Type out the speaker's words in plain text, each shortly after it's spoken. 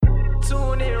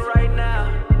Tune in right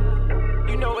now.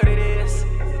 You know what it is.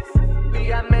 We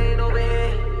got Maine over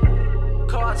here,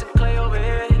 Carlton Clay over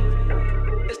here.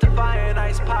 It's the Fire and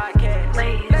Ice Podcast.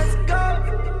 Let's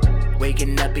go.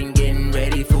 Waking up and getting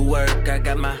ready for work. I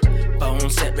got my phone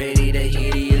set ready to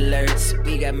hear the alerts.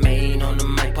 We got Maine on the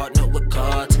mic, partner with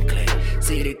Carlton Clay.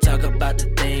 See, they talk about the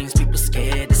things people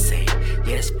scared to say.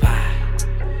 Yeah, it's fire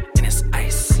and it's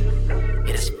ice.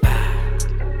 Yeah, it's fire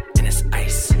and it's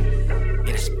ice.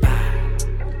 Yeah, it's fire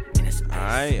and it's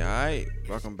ice. All right.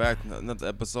 Welcome back to another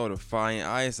episode of Fire and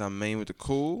Ice. I'm Maine with the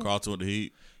Cool. Carlton with the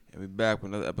Heat. And we back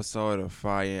with another episode of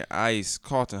Fire and Ice.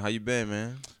 Carlton, how you been,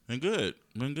 man? Been good.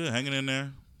 Hanging in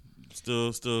there.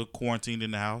 Still quarantined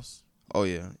in the house. Oh,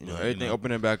 yeah. Everything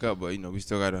opening back up, but, we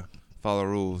still got to follow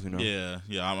rules, Yeah.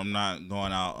 I'm not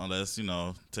going out unless,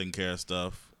 taking care of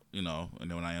stuff, and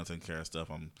then when I am taking care of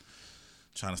stuff, I'm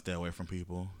trying to stay away from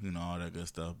people, all that good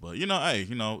stuff. But, hey,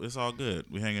 it's all good.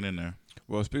 We hanging in there.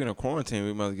 Well, speaking of quarantine,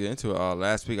 we must get into it.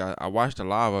 Last week, I watched a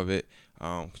live of it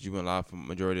because you went live for the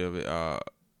majority of it.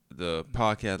 The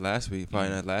podcast last week,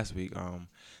 Friday night last week.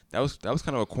 That was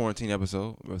kind of a quarantine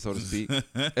episode, so to speak.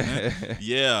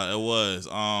 Yeah, it was.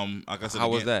 Like I said, how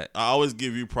was that? I always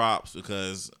give you props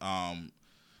because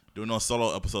doing those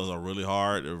solo episodes are really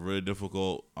hard. They're really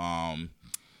difficult.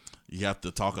 You have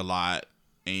to talk a lot,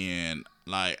 and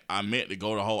like I meant to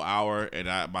go the whole hour, and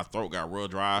my throat got real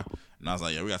dry, and I was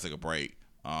like, yeah, we gotta take a break.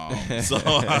 So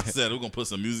I said we're gonna put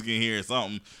some music in here or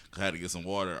something. I had to get some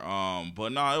water.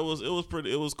 But no,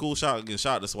 it was cool. Shout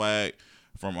to Swag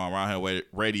from Around Here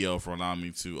Radio for allowing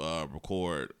me to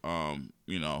record. When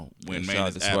Maine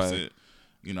is absent,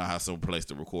 I have some place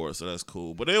to record, so that's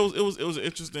cool. But it was an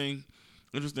interesting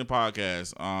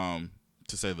podcast,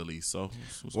 to say the least. So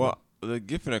well, the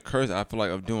gift and the curse I feel like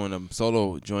of doing them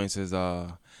solo joints is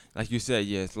like you said,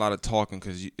 yeah, it's a lot of talking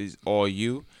because it's all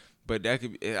you. But that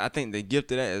could be, I think the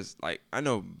gift of that is like I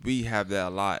know we have that a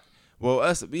lot.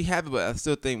 Well, we have it, but I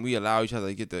still think we allow each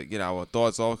other to get our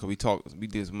thoughts off because we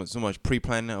do so much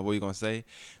pre-planning of what you're gonna say.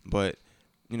 But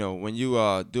when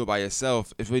you do it by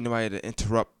yourself, it's really nobody to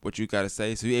interrupt what you gotta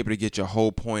say, so you're able to get your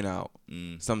whole point out.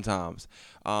 Sometimes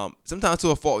to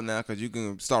a fault now because you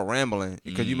can start rambling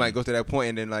because you might go to that point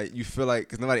and then like you feel like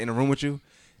because nobody in the room with you,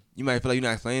 you might feel like you're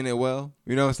not explaining it well.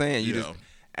 You know what I'm saying? You just.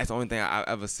 That's the only thing I've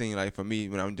ever seen, like, for me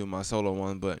when I'm doing my solo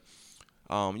one. But,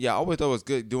 I always thought it was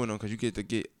good doing them because you get to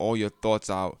get all your thoughts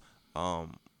out,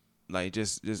 like,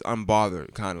 just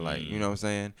unbothered, kind of like, you know what I'm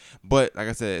saying? But, like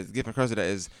I said, it's different curse of that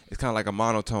is it's kind of like a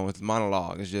monotone. It's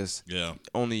monologue. It's just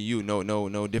only you.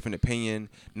 No different opinion.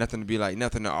 Nothing to be like,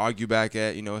 nothing to argue back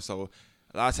at, So,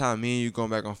 a lot of times, me and you going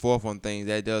back and forth on things,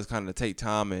 that does kind of take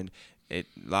time and it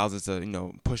allows us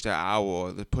to, push that hour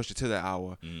or push it to that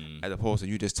hour as opposed to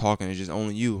you just talking. It's just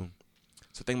only you.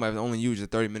 So think about it, if it's only you,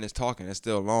 just 30 minutes talking. It's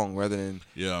still long rather than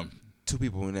two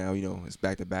people now, it's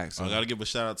back to back. So I got to give a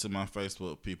shout out to my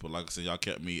Facebook people. Like I said, y'all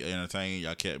kept me entertained.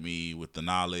 Y'all kept me with the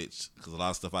knowledge because a lot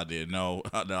of stuff I didn't know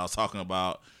that I was talking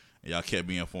about. And y'all kept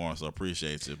me informed, so I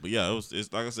appreciate it. But yeah,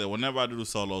 it's like I said, whenever I do the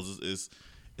solos, it's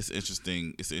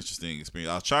interesting. It's an interesting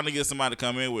experience. I was trying to get somebody to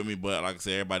come in with me, but like I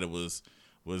said, everybody was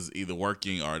either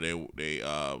working or they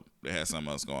had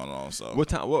something else going on. So what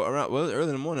time? Well, it was early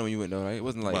in the morning when you went though, right? It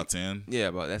wasn't like about 10. Yeah,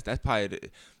 but that's probably.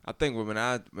 I think when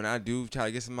I do try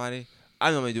to get somebody, I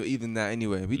normally do even that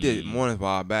anyway. We did mornings a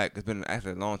while back. It's been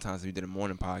actually a long time since we did a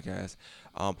morning podcast.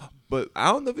 But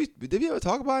I don't know if did we ever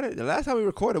talk about it? The last time we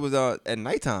recorded was at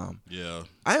nighttime. Yeah,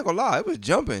 I ain't gonna lie, it was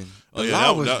jumping. Oh yeah,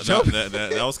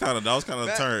 that was kind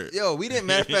of turd. Yo, we didn't.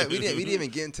 Matter of fact, we didn't even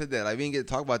get into that. Like we didn't get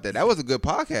to talk about that. That was a good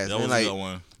podcast. That was like, a good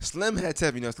one. Slim had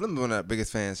to Slim was one of the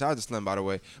biggest fans. Shout out to Slim, by the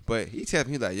way. But he texted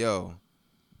me like, yo.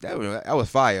 That was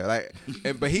fire. Like,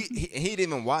 but he didn't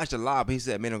even watch the live. But he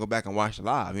said, "Man, I'll go back and watch the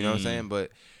live." You know what I'm saying? But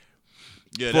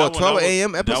yeah, for a 12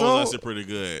 a.m. episode, that was actually pretty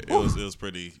good. It was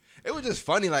pretty. It was just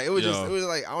funny. Like it was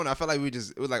like I don't know. I felt like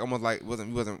it was like almost like we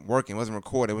wasn't working, wasn't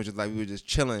recording. It was just like we were just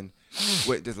chilling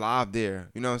with this live there.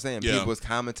 You know what I'm saying? Yeah. People was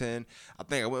commenting. I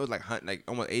think it was like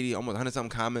almost 80, almost 100 something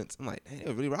comments. I'm like, hey, it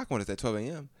was really rocking with us at 12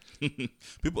 a.m.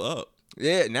 People up.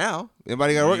 Yeah, now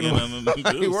everybody got working.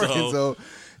 Nobody working. So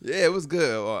yeah, it was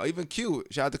good. Even Q,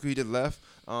 shout out to Q, he just left.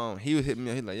 He was hitting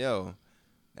me. He's like, yo.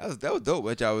 That was dope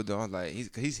what y'all was doing. I was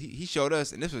like, he showed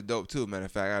us, and this was dope too. Matter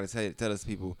of fact, I gotta tell us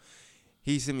people.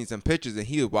 He sent me some pictures, and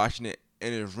he was watching it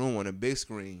in his room on a big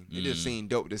screen. It just seemed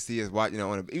dope to see us watch,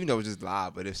 even though it was just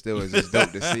live, but it still was just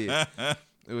dope to see it.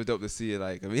 It was dope to see it.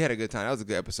 Like we had a good time. That was a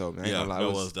good episode, man. Yeah,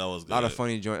 that was good. A lot of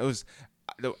funny joints. It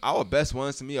was our best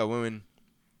ones to me are women.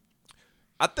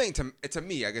 I think to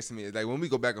me, I guess to me, like when we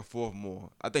go back and forth more,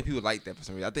 I think people like that for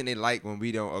some reason. I think they like when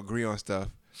we don't agree on stuff.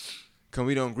 Cause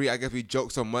we don't agree. I guess we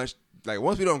joke so much like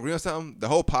once we don't agree on something, the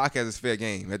whole podcast is fair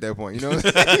game at that point. You know what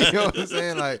I'm saying? You know what I'm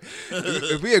saying? Like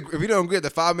if we don't agree at the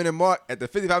 5-minute mark, at the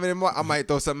 55-minute mark, I might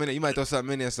throw something in there. You might throw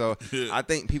something in there. So I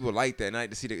think people like that, and I like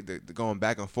to see the going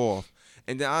back and forth.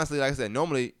 And then honestly, like I said,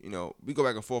 normally, you know, we go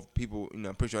back and forth with people, you know,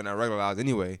 I'm pretty sure not regular lives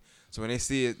anyway. So when they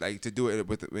see it, like to do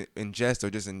it in jest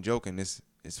or just in joking, it's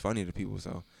funny to people.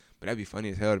 So, but that'd be funny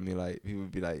as hell to me. Like people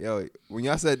would be like, "Yo, when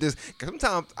y'all said this," cause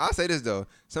sometimes I say this though.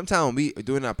 Sometimes when we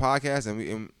doing our podcast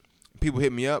and people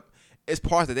hit me up, it's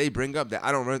parts that they bring up that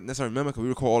I don't necessarily remember because we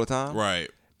record all the time.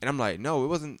 Right. And I'm like, no, it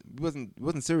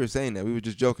wasn't serious saying that. We were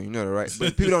just joking, you know that, right?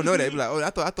 But people don't know that. They be like,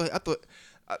 oh,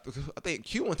 I think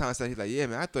Q one time said, he's like, yeah,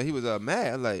 man, I thought he was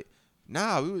mad. I'm like,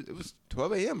 nah, it was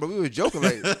 12 a.m., but we were joking.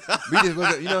 Like, we just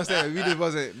wasn't, you know what I'm saying?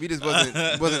 We just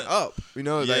wasn't up, you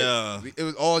know? Like, it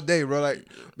was all day, bro. Like,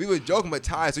 we were joking, but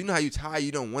tired. So you know how you tired,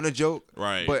 you don't want to joke.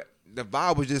 Right. But the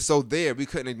vibe was just so there, we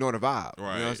couldn't ignore the vibe.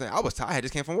 Right. You know what I'm saying? I was tired. I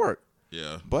just came from work.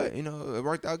 Yeah. But, you know, it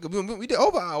worked out good. We did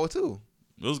over an hour, too.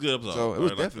 It was a good episode. So it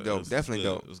was definitely dope. Definitely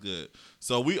dope. It was good.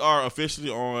 So we are officially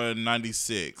on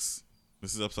 96.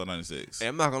 This is episode 96. And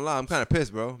I'm not gonna lie, I'm kind of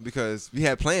pissed, bro, because we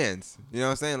had plans. You know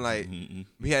what I'm saying? Like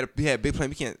we had big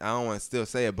plans. I don't want to still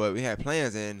say it, but we had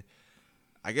plans, and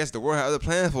I guess the world had other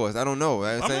plans for us. I don't know.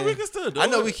 I mean, we can still do it. I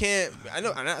know we can't. I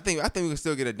know. And I think we can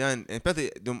still get it done, and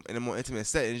especially in a more intimate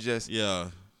setting. It's just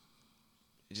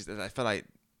I felt like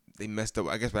they messed up.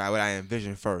 I guess what I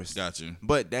envisioned first. Got you.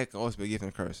 But that can also be a gift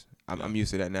and a curse. I'm used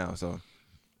to that now. So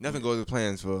nothing goes with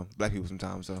plans for black people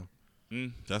sometimes. So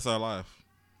that's our life.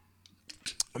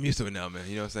 I'm used to it now, man.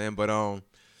 You know what I'm saying? But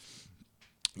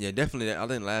yeah, definitely. I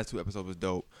think the last 2 episodes was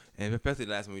dope, and especially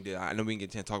the last one we did. I know we didn't get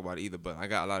a chance to talk about it either, but I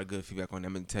got a lot of good feedback on that.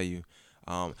 I'm gonna tell you.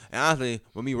 And honestly,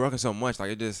 with me working so much,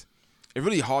 like it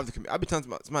really hard to. I've been telling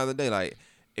somebody the other day, like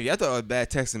if y'all thought I was bad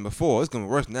texting before, it's gonna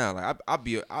be worse now.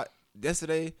 Like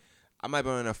yesterday, I might be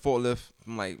on a forklift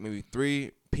from like maybe 3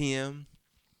 p.m.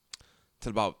 to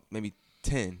about maybe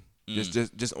 10,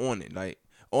 just on it, like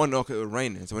on and off. It was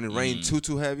raining, so when it rained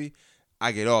too heavy,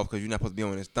 I get off because you're not supposed to be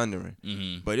on when it's thundering.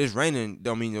 But it's raining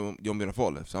don't mean you don't be on a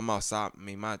forklift. So I'm outside. I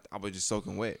mean, I was just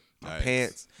soaking wet. My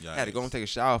pants. I had to go and take a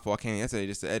shower before I came yesterday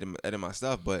just to edit my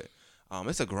stuff. But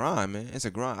it's a grind, man. It's a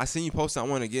grind. I seen you post. I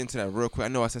want to get into that real quick. I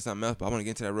know I said something else, but I want to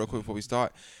get into that real quick before we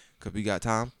start because we got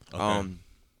time. Okay.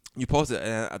 You posted,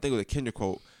 and I think it was a Kendrick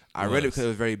quote. I read it because it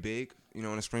was very big. You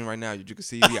know, on the screen right now, you can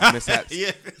see we got mishaps.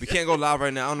 Yeah. We can't go live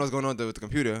right now. I don't know what's going on with the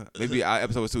computer. Maybe our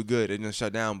episode was too good. It didn't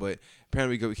shut down, but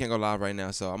apparently we can't go live right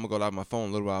now. So I'm going to go live on my phone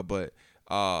a little while. But,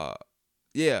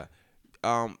 yeah.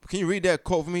 Can you read that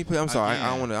quote for me, please? I'm sorry.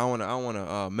 I don't want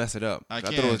to mess it up. I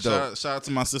thought can. it was dope. Shout out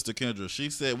to my sister Kendra. She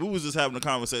said, we was just having a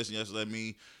conversation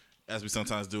yesterday, as we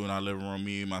sometimes do in our living room,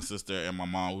 me, my sister, and my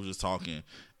mom, we were just talking.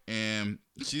 And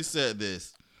she said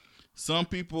this: some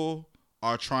people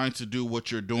are trying to do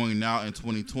what you're doing now in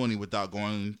 2020 without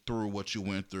going through what you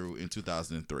went through in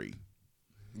 2003.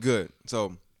 Good.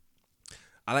 So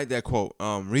I like that quote.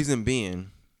 Reason being,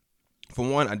 for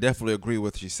one, I definitely agree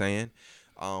with what you're saying.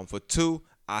 For two,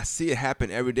 I see it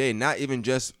happen every day, not even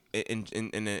just in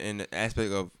the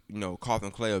aspect of, you know,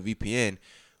 Carlton Clay or VPN,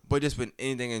 but just with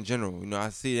anything in general. You know, I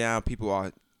see now people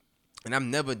are, and I'm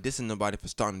never dissing nobody for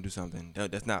starting to do something.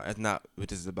 That's not what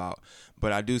this is about.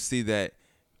 But I do see that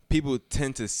people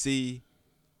tend to see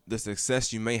the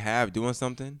success you may have doing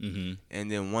something and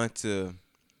then want to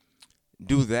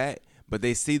do that, but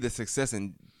they see the success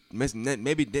and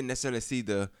maybe didn't necessarily see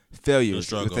the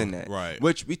failures within that. Right.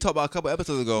 Which we talked about a couple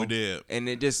episodes ago. We did. And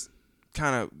it just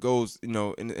kind of goes, you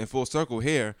know, in full circle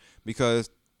here because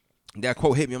that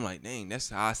quote hit me. I'm like, dang,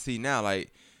 that's how I see now.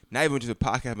 Like, not even just a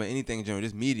podcast, but anything in general,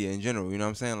 just media in general. You know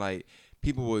what I'm saying? Like,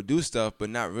 people will do stuff, but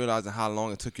not realizing how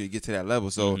long it took you to get to that level.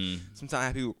 So sometimes I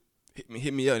have people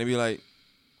hit me up and they be like,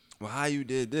 well, how you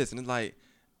did this? And it's like,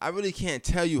 I really can't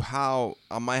tell you how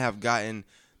I might have gotten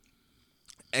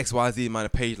XYZ amount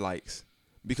of page likes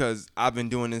because I've been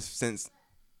doing this since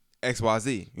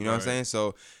XYZ. You know what I'm saying?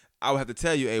 So I would have to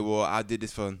tell you, hey, well, I did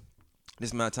this for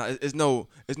this amount of time. It's no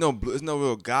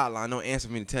real guideline, no answer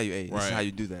for me to tell you, hey, this is how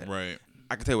you do that. Right.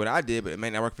 I can tell you what I did, but it may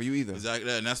not work for you either.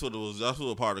 Exactly, and that's what it was. That's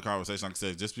what part of the conversation. Like I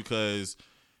said, just because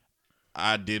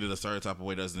I did it a certain type of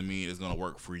way doesn't mean it's gonna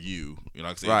work for you. You know,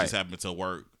 like I said, it just happened to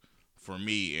work for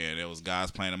me, and it was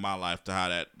God's plan in my life to how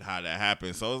that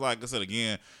happened. So it's like I said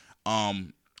again,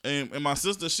 and my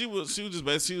sister, she was just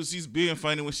basically she's being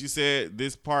funny when she said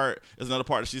this part is another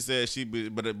part that she said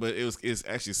but it's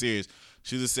actually serious.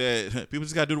 She just said people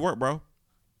just gotta do the work, bro.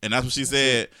 And that's what she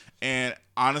said. And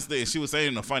honestly, she was saying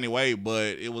it in a funny way,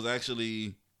 but it was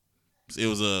actually, it's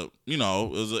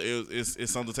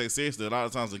something to take seriously. A lot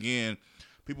of times, again,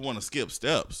 people want to skip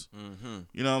steps. Mm-hmm.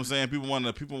 You know what I'm saying? People want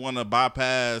to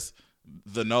bypass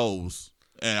the no's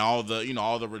and all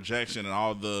the rejection and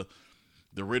all the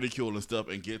ridicule and stuff,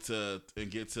 and get to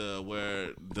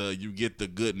where you get the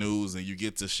good news, and you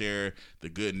get to share the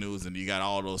good news, and you got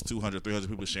all those 200, 300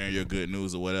 people sharing your good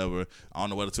news or whatever. I don't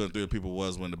know what the 200, 300 people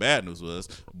was when the bad news was,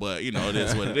 but it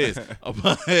is what it is.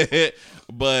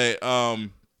 but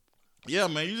yeah,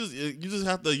 man, you just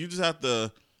have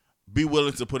to be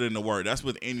willing to put in the work. That's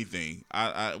with anything.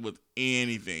 With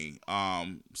anything.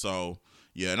 So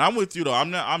yeah, and I'm with you though.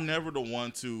 I'm never the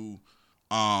one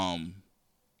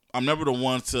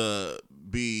to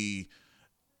be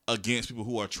against people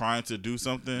who are trying to do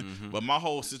something. Mm-hmm. But my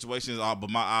whole situation is, I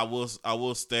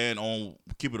will stand on,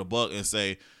 keep it a buck and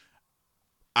say,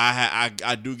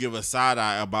 I do give a side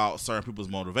eye about certain people's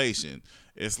motivation.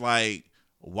 It's like,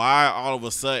 why all of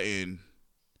a sudden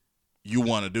you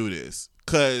want to do this?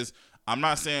 Because I'm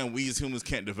not saying we as humans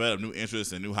can't develop new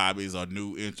interests and new hobbies or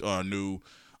new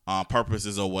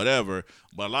purposes or whatever.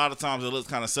 But a lot of times it looks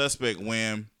kind of suspect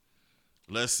when,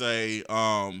 let's say,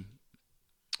 I've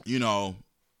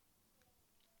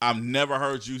never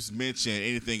heard you mention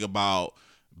anything about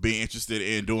being interested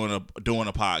in doing a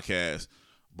podcast,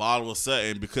 but all of a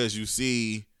sudden, because you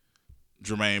see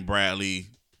Jermaine Bradley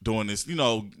doing this,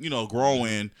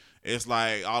 growing, it's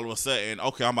like all of a sudden,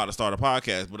 okay, I'm about to start a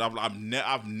podcast. But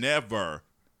I've never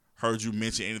heard you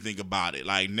mention anything about it,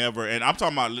 like never. And I'm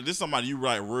talking about this, somebody you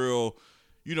like real,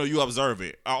 you observe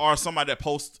it, or somebody that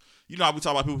posts. We talk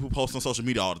about people who post on social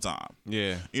media all the time.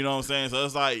 Yeah. You know what I'm saying? So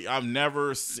it's like, I've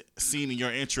never seen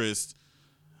your interest.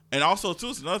 And also,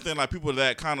 too, it's another thing, like people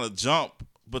that kind of jump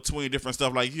between different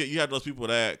stuff. Like, you have those people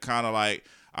that kind of like,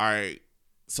 all right,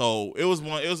 so it was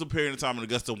a period of time in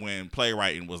Augusta when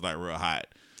playwriting was like real hot.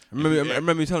 I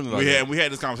remember you telling me about that. We had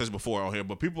this conversation before on here,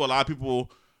 but a lot of people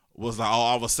was like,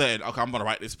 all of a sudden, okay, I'm going to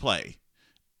write this play.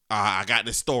 I got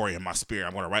this story in my spirit.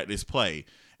 I'm going to write this play.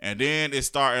 And then it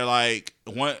started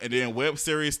web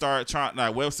series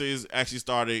actually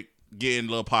started getting a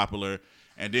little popular.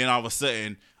 And then all of a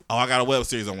sudden, I got a web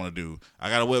series I want to do. I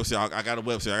got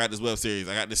this web series.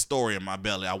 I got this story in my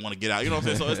belly. I want to get out. You know what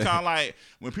I'm saying? So it's kind of like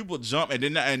when people jump,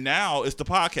 and now it's the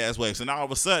podcast wave. So now all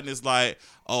of a sudden it's like,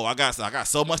 oh, I got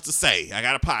so much to say. I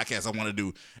got a podcast I want to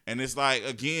do. And it's like,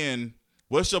 again,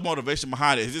 what's your motivation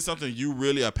behind it? Is it something you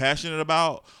really are passionate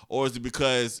about, or is it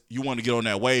because you want to get on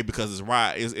that wave because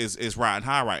it's riding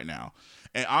high right now?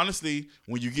 And honestly,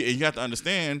 when you have to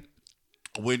understand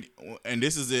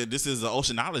this is an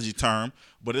oceanology term,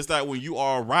 but it's like when you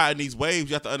are riding these waves,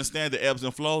 you have to understand the ebbs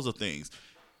and flows of things.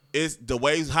 It's the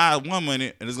waves high one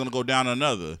minute and it's going to go down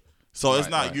another. So it's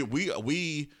not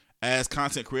we as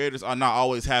content creators are not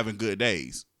always having good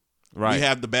days. Right. We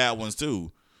have the bad ones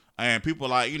too. And people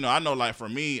like, I know, like for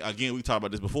me, again, we talked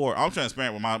about this before. I'm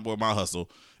transparent with my hustle.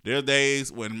 There's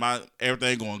days when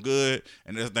everything going good,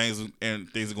 and there's things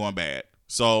are going bad.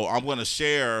 So I'm going to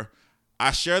share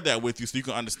that with you so you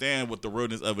can understand what the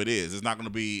realness of it is. It's not going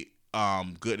to be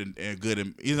good and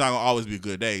it's not going to always be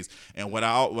good days. And what I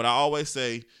always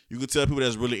say, you can tell people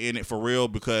that's really in it for real,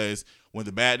 because when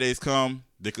the bad days come,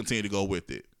 they continue to go with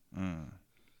it.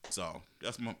 So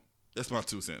that's my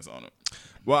 2 cents on it.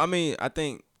 Well, I mean, I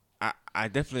think I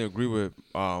definitely agree with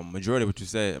majority of what you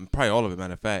said, and probably all of it,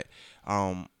 matter of fact.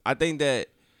 I think that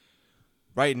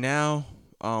right now,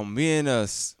 we're in a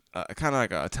kind of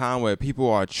like a time where people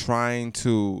are trying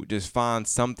to just find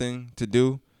something to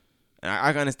do. And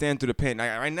I can understand through the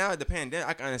pandemic. Right now, the pandemic,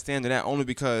 I can understand that only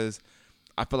because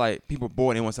I feel like people are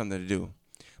bored and they want something to do.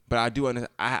 But I do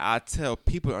I tell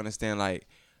people to understand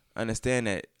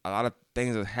that a lot of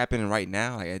things that are happening right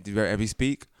now, like as we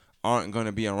speak, aren't going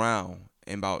to be around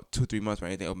in about 2-3 months when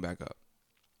anything open back up.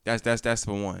 That's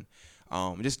for one.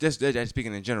 Just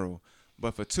speaking in general.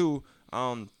 But for two,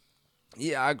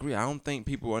 yeah, I agree. I don't think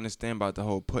people understand about the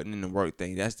whole putting in the work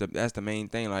thing. That's the main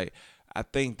thing. Like, I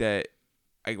think that,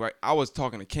 like, I was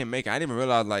talking to Kim Maker. I didn't even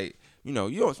realize, like,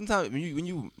 sometimes when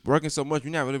you working so much,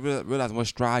 you're not really realizing what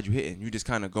stride you're hitting. You just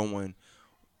kind of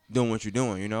doing what you're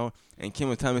doing, And Kim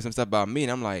was telling me some stuff about me,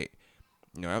 and I'm like,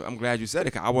 I'm glad you said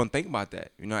it, 'cause I wasn't thinking about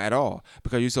that, at all,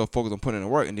 because you're so focused on putting in the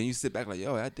work, and then you sit back like,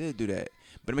 yo, I did do that.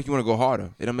 But it make you want to go harder.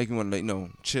 It don't make you want to,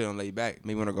 chill and lay back.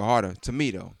 Make you want to go harder. To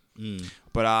me, though.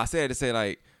 But I said to say,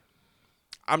 like,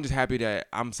 I'm just happy that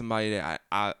I'm somebody that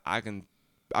I can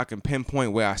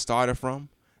pinpoint where I started from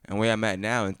and where I'm at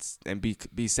now, and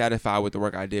be satisfied with the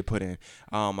work I did put in.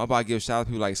 I'm about to give shout out to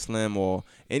people like Slim or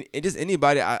just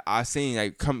anybody I seen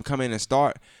like come in and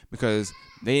start, because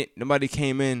nobody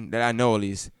came in that I know at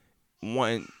least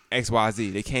wanting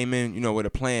XYZ. They came in, with a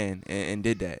plan and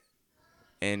did that.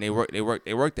 And they worked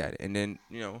at it. And then,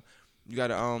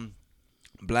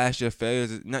 blast your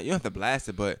failures. Not, you don't have to blast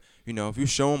it, but you know, if you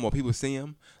show them or people see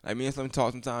him, like me and Slim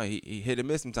talk sometimes, he hit and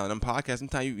miss sometimes. Them podcasts,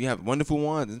 sometimes you have wonderful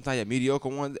ones, sometimes you have mediocre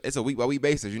ones. It's a week by week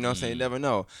basis, you know what I'm saying? You never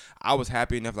know. I was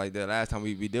happy enough, like the last time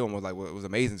we did one was like, well, it was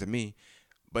amazing to me.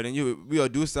 But then we'll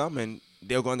do something and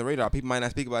they'll go on the radar. People might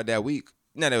not speak about it that week.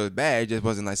 Not that it was bad, it just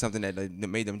wasn't like something that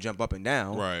made them jump up and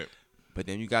down. Right. But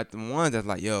then you got the ones that's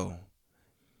like, yo,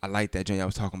 I like that joint I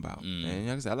was talking about. And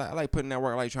like I said, I like putting that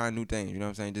work. I like trying new things. You know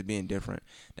what I'm saying? Just being different.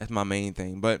 That's my main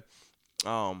thing. But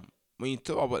when you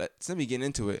talk about that, simply getting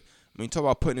into it, when you talk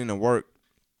about putting in the work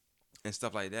and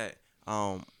stuff like that,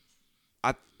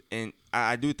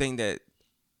 I do think that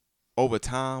over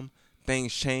time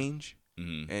things change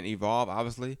and evolve,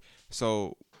 obviously.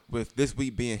 So with this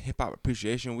week being Hip Hop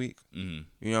Appreciation Week, you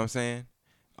know what I'm saying?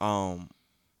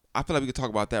 I feel like we could talk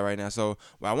about that right now. So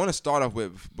what I want to start off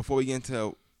with, before we get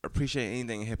into appreciate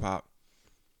anything in hip hop,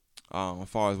 as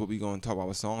far as what we going to talk about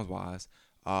with songs wise,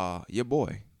 your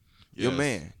boy, your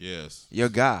man, your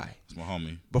guy. It's my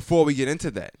homie. Before we get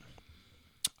into that,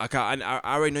 I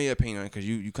already know your opinion on it because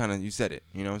you said it.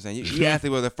 You know what I'm saying? You actually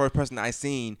were the first person I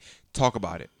seen talk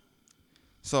about it.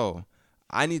 So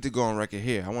I need to go on record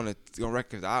here. I want to go on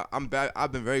record because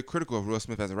I've been very critical of Will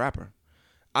Smith as a rapper.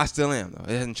 I still am though.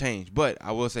 It hasn't changed. But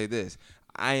I will say this: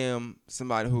 I am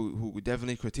somebody who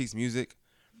definitely critiques music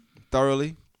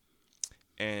thoroughly,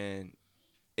 and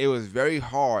it was very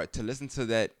hard to listen to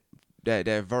that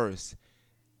verse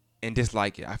and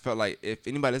dislike it. I felt like if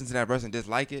anybody listens to that verse and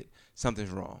dislike it, something's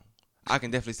wrong. I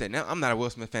can definitely say now I'm not a Will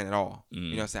Smith fan at all.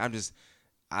 You know what I'm saying?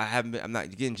 I'm not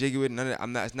getting jiggy with it. None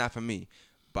of that. It's not for me.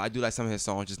 But I do like some of his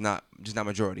songs, just not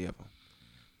majority of them.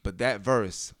 But that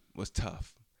verse was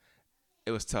tough.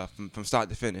 It was tough from start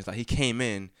to finish. Like he came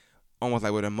in almost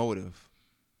like with a motive.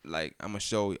 Like I'm gonna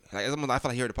show. Like I feel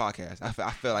like he heard the podcast.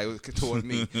 I feel like it was towards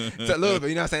me. It's a little bit.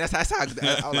 You know what I'm saying? That's how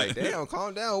I was like, damn,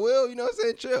 calm down, Will. You know what I'm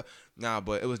saying? Chill. Nah,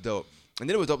 but it was dope. And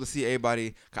then it was dope to see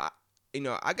everybody.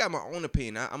 I got my own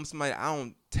opinion. I'm somebody. I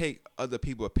don't take other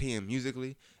people's opinion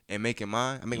musically and make it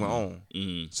mine. I make my own.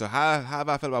 So how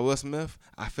I feel about Will Smith,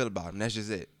 I feel about him. That's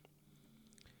just it.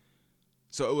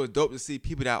 So it was dope to see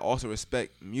people that I also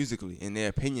respect musically and their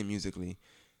opinion musically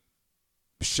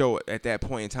show it at that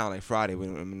point in time, like Friday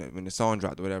when the song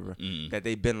dropped or whatever, that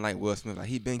they been like Will Smith, like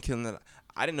he been killing it.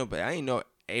 I didn't know, but I didn't know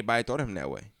everybody thought of him that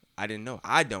way. I didn't know.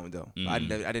 I don't though. I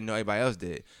didn't know everybody else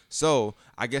did. So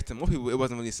I guess to most people it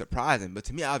wasn't really surprising, but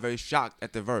to me I was very shocked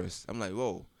at the verse. I'm like,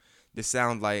 whoa, this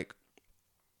sounds like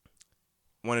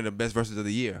one of the best verses of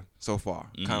the year so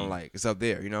far. Kind of like it's up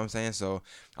there, you know what I'm saying? So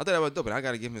I thought that was dope, and I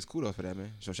gotta give him his kudos for that,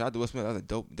 man. So shout out to Will Smith. That was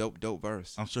a dope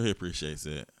verse. I'm sure he appreciates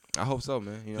it. I hope so,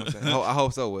 man. You know what I'm saying? I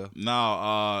hope so, Will.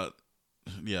 No,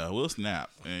 yeah, Will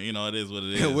snapped, and you know it is what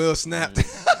it is. Will snapped. He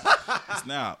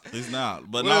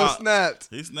snapped. But Will snapped.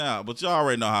 He snapped. But y'all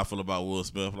already know how I feel about Will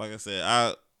Smith. Like I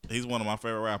said, he's one of my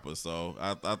favorite rappers. So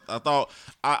I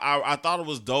thought it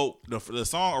was dope. The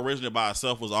song originally by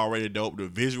itself was already dope. The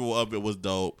visual of it was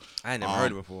dope. I ain't never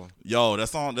heard it before. Yo, that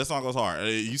song goes hard.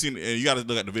 You got to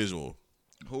look at the visual.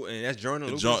 Who? And that's Joyner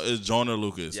Lucas. It's Joyner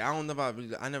Lucas. Yeah, I don't know about.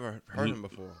 I never heard him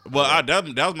before. Well, that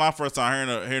was my first time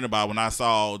hearing about it when I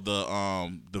saw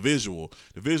the visual.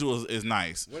 The visual is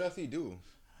nice. What else he do?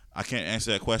 I can't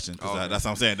answer that question because that's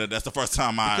what I'm saying. That's the first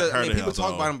time I heard of him. People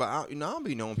talk about him, but I don't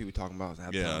be knowing people talking about him.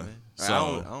 Yeah, time, man. Like,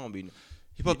 so I don't be. He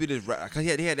supposed to be this because he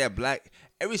had that black.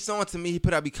 Every song to me he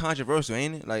put out be controversial,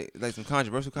 ain't it? Like some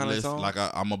controversial kind of song. Like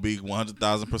I'm gonna be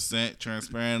 100,000%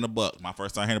 transparent in the buck. My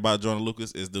first time hearing about Joyner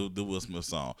Lucas is the Will Smith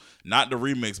song, not the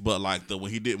remix, but like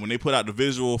when they put out the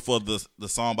visual for the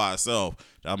song by itself.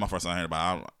 That was my first time hearing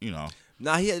about.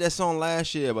 Nah, he had that song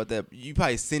last year about that. You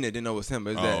probably seen it, didn't know it was him,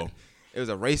 but it was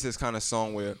a racist kind of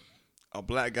song where a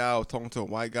black guy was talking to a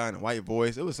white guy in a white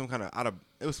voice. It was some kind of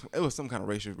it was some kind of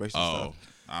racial stuff.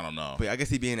 I don't know. But I guess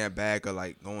he be in that bag of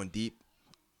like going deep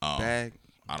bag.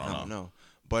 I don't know.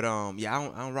 But yeah,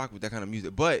 I don't rock with that kind of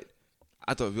music. But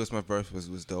I thought Will Smith's verse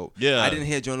was dope. Yeah, I didn't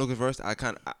hear Joyner Lucas' verse. I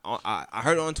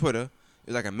heard it on Twitter. It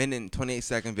was like a minute and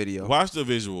 28-second video. Watch the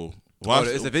visual.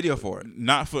 It's a video for it.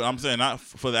 Not for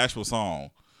the actual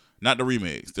song, not the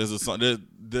remix. There's a song.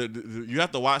 You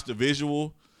have to watch the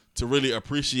visual to really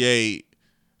appreciate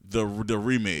the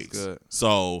remix. Good.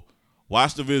 So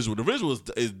watch the visual. The visual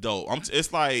is dope.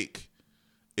 It's like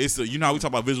you know how we talk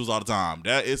about visuals all the time.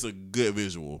 That is a good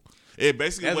visual. It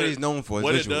basically that's what he's known for.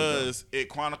 What it does, it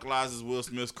chronicles Will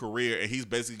Smith's career, and he's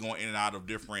basically going in and out of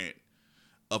different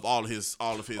of all of his.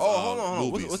 Hold on.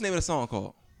 Movies. What's the name of the song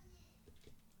called?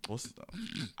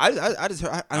 I just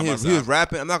heard. He was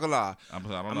rapping. I'm not gonna lie. I don't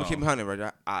know. I'm gonna keep it 100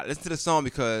 right. I listened to the song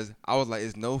because I was like,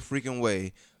 "There's no freaking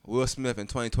way Will Smith in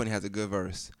 2020 has a good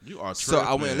verse. You are So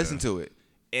I went tripping. and listened to it,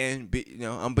 and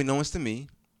unbeknownst to me,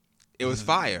 it was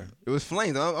fire. It was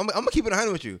flames. I'm gonna keep it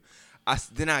 100 with you.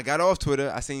 Then I got off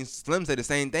Twitter. I seen Slim say the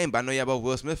same thing, but I know y'all both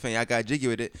Will Smith fan. Y'all got jiggy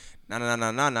with it.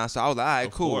 Nah. So I was like, all right,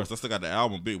 Of cool. course, I still got the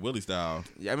album Big Willie style.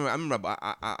 Yeah, I remember.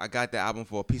 I got that album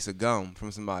for a piece of gum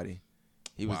from somebody.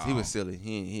 He was silly.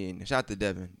 He ain't. Shout out to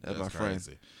Devin. That's my friend.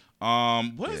 Crazy.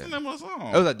 What is the name of the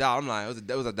song? It was $1. I'm lying.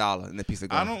 It was $1 in the piece of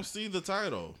gum. I don't see the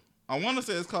title. I want to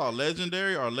say it's called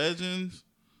Legendary or Legends,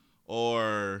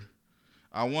 or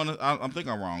I think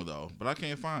I'm wrong though, but I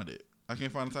can't find it. I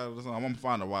can't find the title of the song. I'm gonna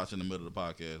find a watch in the middle of the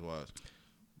podcast. Watch.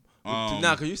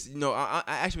 Nah, cause I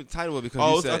asked you the title of it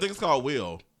because you said I think it's called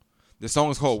Will. the song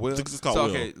is called Will. I think it's called so,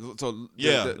 Will. Okay, so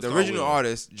Yeah, the it's called original Will.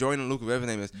 artist, Jordan Lucas, whatever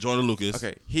his name is. Jordan Lucas.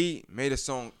 Okay, he made a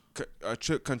song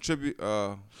contribute.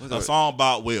 What's A that? song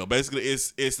about Will. Basically,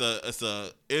 it's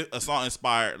a song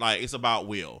inspired. Like it's about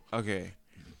Will. Okay.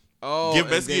 Oh,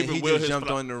 Basically and then giving he Will just his jumped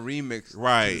fla- on the remix.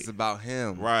 Right. It's about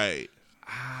him. Right.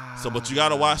 So, but you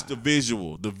gotta watch the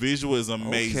visual. The visual is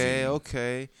amazing.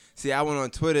 Okay. See, I went on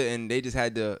Twitter and they just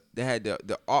had the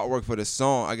artwork for the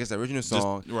song. I guess the original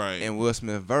song, right. And Will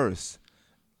Smith verse.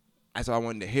 That's what I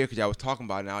wanted to hear because y'all was talking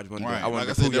about it. Now I just wanted Right. I wanted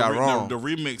Like to I said, prove y'all wrong. the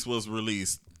remix was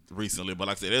released recently, but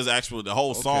like I said, there's actual the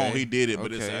whole song Okay. he did it,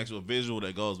 but it's Okay. the actual visual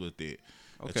that goes with it.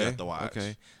 That Okay. you have to watch.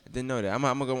 Okay. I didn't know that. I'm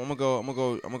gonna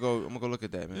go look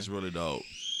at that, man. It's really dope.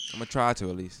 I'm gonna try to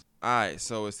at least. All right,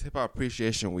 so it's Hip Hop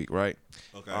Appreciation Week, right?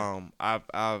 Okay.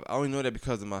 I only know that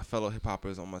because of my fellow hip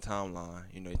hoppers on my timeline.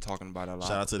 You know, you're talking about it a lot.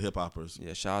 Shout out to the hip hoppers.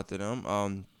 Yeah, shout out to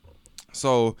them.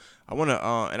 So I wanna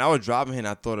and I was driving here and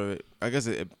I thought of it. I guess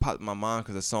it popped in my mind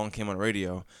because the song came on the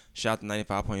radio. Shout out to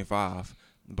 95.5.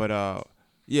 But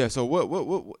yeah. So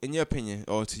what in your opinion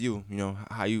or to you, you know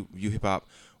how you view hip hop?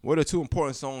 What are 2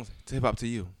 important songs to hip hop to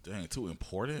you? Dang, too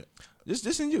important.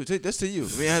 Just in you. Just to you. I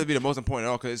mean, it has to be the most important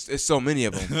at all because it's so many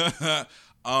of them.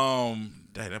 Dang,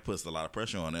 that puts a lot of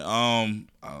pressure on it.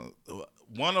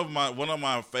 One of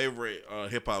my favorite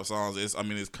hip hop songs is, I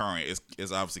mean, it's current.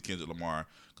 It's obviously Kendrick Lamar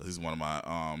because he's one of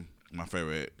my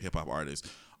favorite hip hop artists.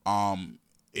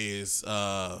 Is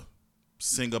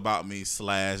 "Sing About Me" /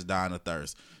 "Dying of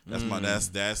Thirst."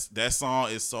 That's that song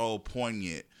is so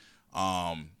poignant.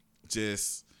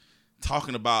 Just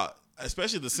talking about,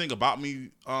 especially the "Sing About Me"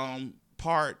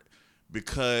 part,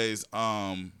 because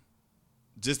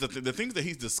just the things that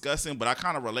he's discussing, but I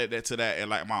kind of relate that to that in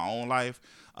like my own life.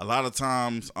 A lot of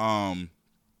times,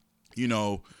 you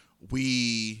know,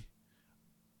 we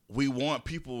want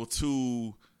people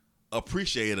to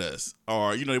appreciate us,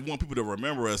 or you know, they want people to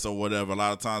remember us or whatever. A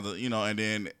lot of times, you know, and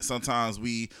then sometimes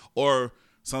we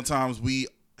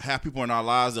have people in our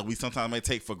lives that we sometimes may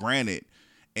take for granted.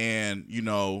 And you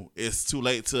know, it's too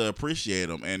late to appreciate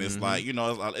them, and it's like, you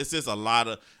know, it's just a lot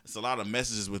of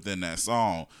messages within that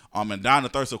song. And "Down the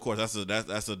Thirst," of course, that's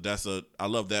a I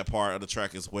love that part of the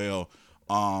track as well.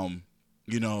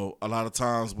 You know, a lot of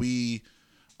times we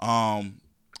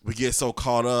get so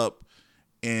caught up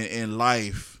in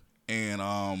life,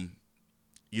 and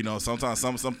you know, sometimes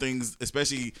some things,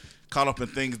 especially caught up in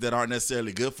things that aren't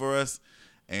necessarily good for us,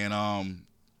 and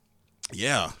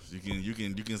yeah, you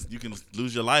can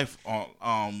lose your life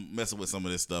on messing with some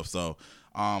of this stuff. So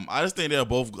I just think they're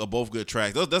both good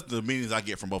tracks. That's the meanings I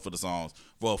get from both of the songs.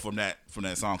 Well, from that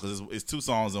song, because it's 2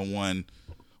 songs in one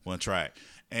track.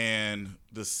 And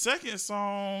the second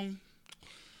song,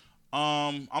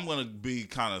 I'm gonna be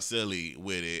kind of silly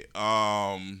with it.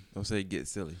 Don't say get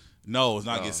silly. No, it's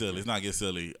not Get Silly. It's not Get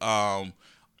Silly. And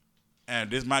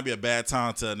this might be a bad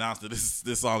time to announce that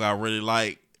this song I really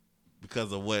like,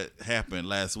 because of what happened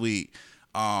last week.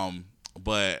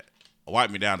 But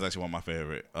 "Wipe Me Down" is actually one of my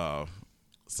favorite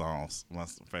songs, my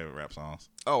favorite rap songs.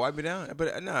 Oh, Wipe Me Down?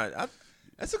 But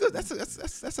that's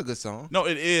a good song. No,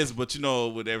 it is, but you know,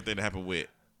 with everything that happened with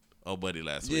Buddy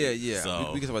last week. Yeah.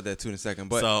 So, We can talk about that too in a second.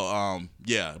 But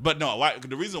yeah. But no,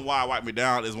 the reason why "Wipe Me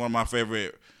Down" is one of my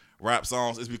favorite rap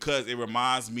songs is because it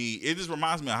just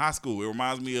reminds me of high school. It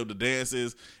reminds me of the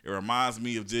dances. It reminds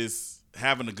me of just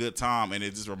having a good time, and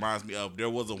it just reminds me of there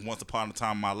was a once upon a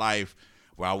time in my life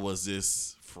where I was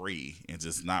just free and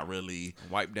just not really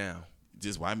wipe down.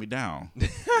 Just wipe me down. You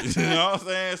know what I'm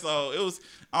saying? So it was,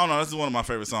 I don't know, this is one of my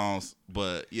favorite songs,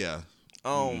 but yeah.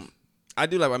 I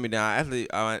do like "Wipe Me Down."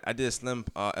 Actually, I did a Slim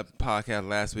podcast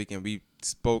last week, and we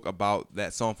spoke about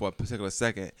that song for a particular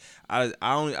second.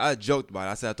 I joked about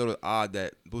it. I said I thought it was odd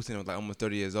that Boosie was like almost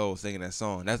 30 years old singing that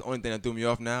song. That's the only thing that threw me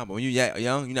off now. But when you're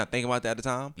young, you're not thinking about that at the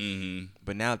time. Mm-hmm.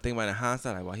 But now thinking about it in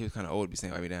hindsight, like, wow, he was kind of old to be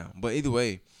saying "Wipe Me Down." But either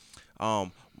way, I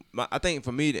think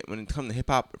for me, that when it comes to hip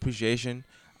hop appreciation,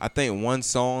 I think one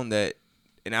song that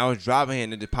and I was driving here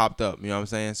and it just popped up. You know what I'm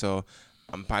saying? So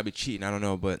I'm probably cheating. I don't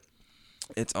know, but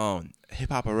it's Hip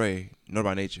Hop Array, Know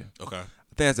by Nature. Okay.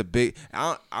 I think that's a big.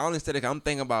 I only said it 'cause I'm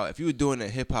thinking about if you were doing a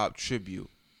hip hop tribute,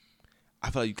 I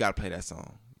feel like you gotta play that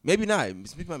song. Maybe not. I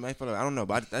don't know,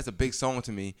 but that's a big song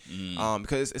to me.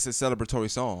 Because it's a celebratory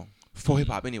song for hip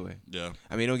hop anyway. Yeah.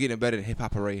 I mean, don't get no better than Hip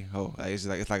Hop Array. Oh, like, it's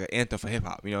like an anthem for hip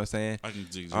hop. You know what I'm saying? I can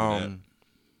dig that.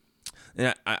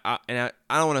 And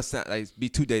I don't want to like be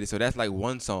too dated, so that's like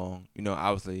one song, you know,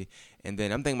 obviously. And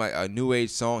then I'm thinking about a new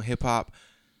age song, hip hop.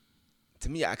 To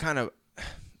me, I kind of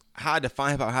how I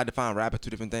define hip hop, how I define rap are two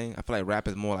different things. I feel like rap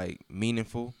is more like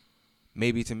meaningful.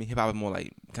 Maybe to me, hip hop is more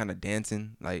like kind of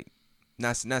dancing, like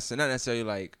not necessarily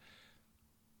like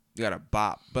you got to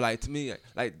bop, but like to me,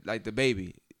 like the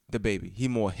baby, he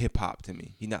more hip hop to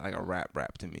me. He not like a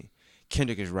rap to me.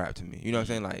 Kendrick is rap to me. You know what I'm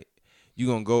saying? Like you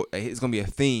gonna go, it's gonna be a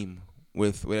theme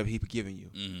with whatever he giving you.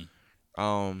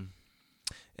 And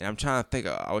I'm trying to think.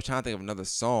 I was trying to think of another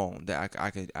song that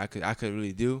I could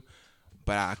really do,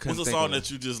 but I couldn't. What's a song that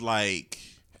you just like?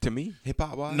 To me, hip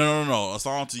hop wise? No. A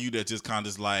song to you that just kind of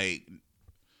just like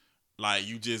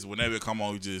you just whenever it come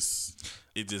on, it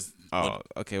just. Oh,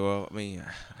 okay. Well, I mean,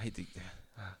 I hate to.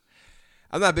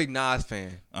 I'm not a big Nas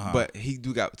fan, but he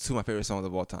do got two of my favorite songs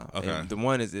of all time. Okay. And the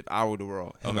one is "If I Were the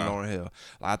World," him and Lauryn Hill.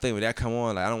 Like I think when that come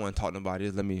on, like I don't want to talk to nobody.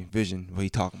 Just let me vision what he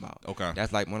talking about. Okay.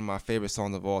 That's like one of my favorite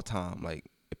songs of all time. Like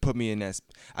it put me in that.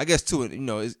 I guess too. You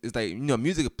know, it's like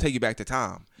music will take you back to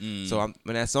time. So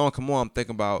when that song come on, I'm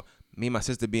thinking about me and my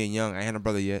sister being young. I had a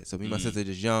brother yet, so me and my sister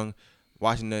just young.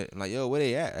 Watching it, I'm like, yo, where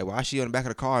they at? Like, why is she on the back of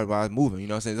the car while I was moving? You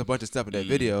know what I'm saying? There's a bunch of stuff in that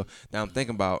video that I'm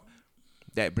thinking about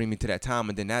that bring me to that time.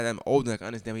 And then now that I'm older, I can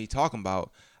understand what he's talking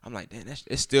about. I'm like, damn,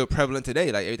 it's still prevalent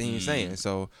today, like everything he's saying.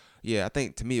 So, yeah, I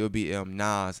think to me it would be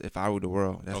Nas, If I Were the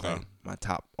World. That's like my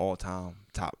all-time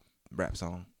top rap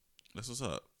song. That's what's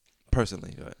up.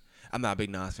 Personally, but I'm not a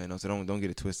big Nas fan, though, so don't get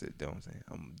it twisted, you know what I'm saying?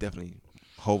 I'm definitely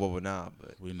Hove over Nas,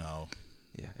 but. We know.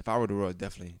 Yeah, If I Were the World,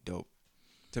 definitely dope.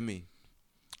 To me.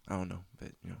 I don't know, but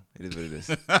it is what it is.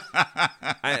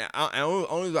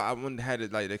 Only I wanted to have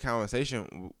like the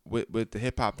conversation with the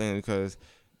hip hop thing because,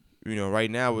 right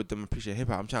now with them appreciate hip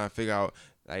hop, I'm trying to figure out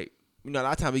like a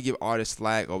lot of times we give artists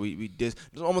slack or we diss.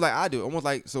 It's almost like I do, almost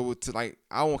like so to like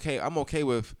I'm okay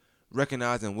with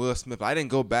recognizing Will Smith. I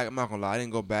didn't go back. I'm not gonna lie, I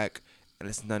didn't go back and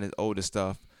listen to none of his older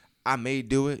stuff. I may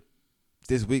do it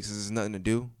this week since there's nothing to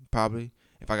do. Probably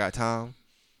if I got time.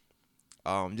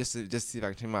 Just to see if I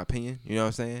can change my opinion, you know what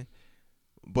I'm saying?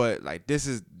 But like this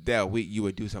is that week you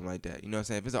would do something like that, you know what I'm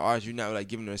saying? If it's an artist you're not like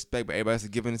giving the respect, but everybody else is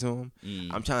giving it to him,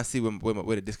 I'm trying to see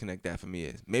where the disconnect that for me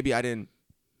is. Maybe I didn't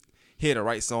hear the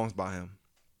right songs by him.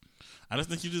 I just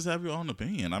think you just have your own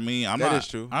opinion. I mean, that is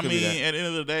true. I mean, at the end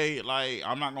of the day, like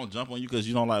I'm not gonna jump on you because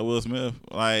you don't like Will Smith.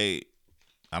 Like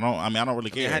I don't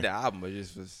really care. I had the album, but it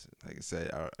just was like I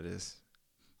said,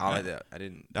 I like that. I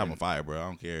didn't. That album fire, bro. I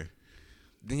don't care.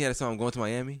 Then he had a song "Going to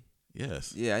Miami."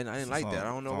 Yes. Yeah, I didn't like that. I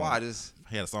don't know why.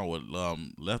 He had a song with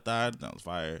Left Eye. That was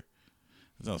fire.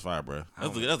 That was fire, bro.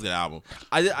 That's a good album.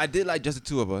 I did like Just the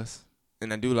Two of Us,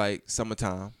 and I do like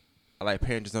Summertime. I like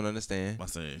Parents Just Don't Understand. I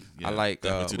saying. Yeah, I like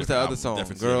what's the other song?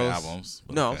 Girls. Albums,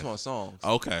 no, I'm talking about songs.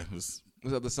 Okay. What's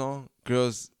the other song?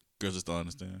 Girls Just Don't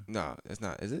Understand. No, that's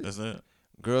not. Is it? That's it.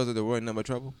 Girls Are the Word Number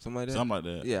Trouble. Something like that. Something like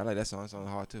that. Yeah, I like that song. That song's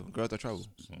hard too. Girls Are Trouble.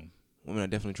 Women are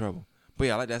definitely trouble. But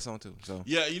yeah, I like that song too. So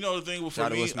yeah, the thing for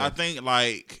me, I think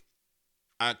like,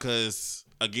 cause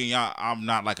again, I'm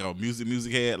not like a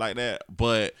music head like that,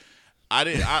 but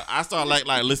I started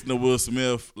like listening to Will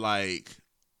Smith like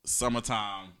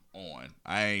Summertime on.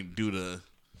 I ain't do the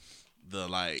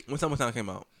like. When Summertime came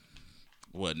out,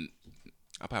 wasn't.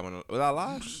 I probably don't know. Was I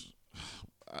alive?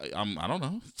 I don't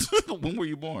know. When were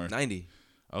you born? 90.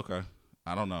 Okay,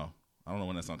 I don't know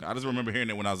when that song came. I just remember hearing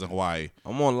it when I was in Hawaii.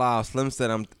 I'm on live. Slim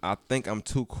said I think I'm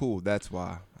too cool. That's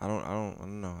why. I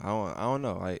don't know. I don't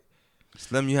know. Like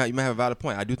Slim, you might have a valid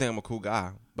point. I do think I'm a cool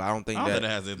guy, but I don't think that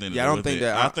has anything to do I don't with think it.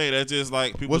 that. I think that's just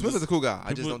like people. Will Smith is a cool guy.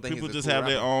 I just don't think people he's just cool have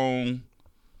rapper. their own.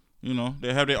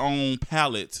 They have their own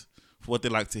palette for what they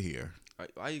like to hear.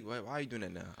 Why are you doing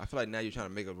that now? I feel like now you're trying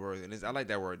to make a word, and I like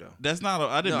that word though. That's not.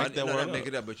 I didn't make that word. I didn't make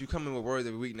it up, but you come in with words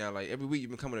every week now. Like every week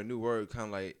you've been coming with a new word, kind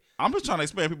of like. I'm just trying to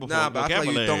explain people. Nah, but I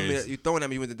feel vocabulary. like you throwing at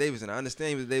me with the Davidson. I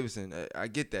understand you with Davidson. I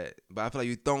get that, but I feel like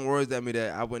you throwing words at me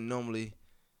that I wouldn't normally.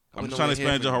 I'm just trying to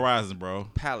expand your horizon, bro.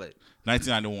 Palette.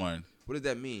 1991. What does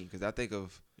that mean? Because I think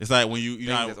of. It's like when you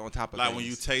know that's on top of like things. when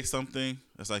you taste something.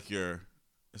 It's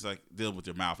like dealing with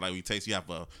your mouth. Like when you taste, you have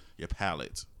your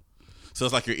palate. So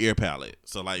it's like your ear palate.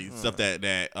 So like stuff that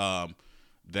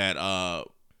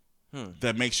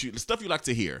that makes you the stuff you like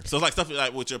to hear. So it's like stuff you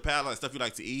like with your palate, like stuff you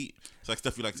like to eat. It's like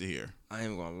stuff you like to hear. I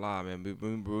ain't gonna lie, man.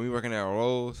 When we working at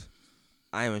Rose,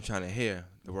 I ain't even trying to hear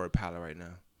the word palate right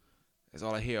now. That's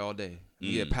all I hear all day.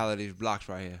 You get palate these blocks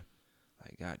right here.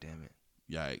 Like, God damn it.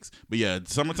 Yikes. But yeah,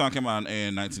 Summertime came out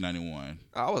in 1991.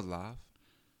 I was live.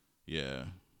 Yeah.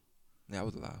 Yeah, I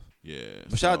was live. Yeah.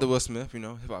 But shout out to Will Smith,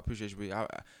 Hip Hop Appreciation Week.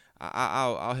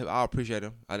 I'll appreciate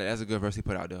him. That's a good verse he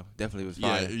put out though. Definitely was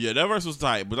fire. Yeah, that verse was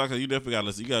tight. But like you definitely gotta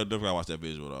listen. You definitely gotta watch that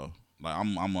visual though. Like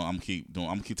I'm keep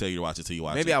telling you to watch it till you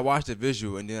watch it. Maybe I watch the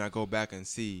visual and then I go back and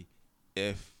see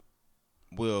if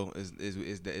Will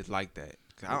is like that.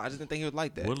 I just didn't think he was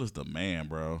like that. Will is the man,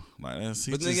 bro. Like that's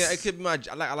but then again, it could be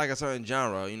I like a certain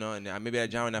genre, and maybe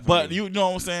that genre not for But me. you know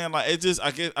what I'm saying? Like it just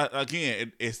I guess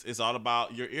again, it's all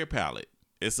about your ear palate.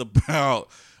 It's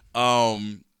about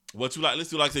what you like. Let's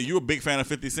do like say you're a big fan of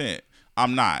 50 Cent.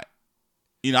 I'm not.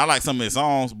 I like some of his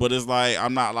songs, but it's like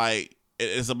I'm not like.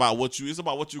 It's about what you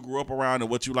grew up around and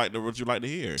what you like to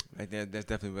hear. Like that's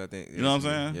definitely what I think. You know what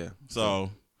I'm saying? Yeah. So,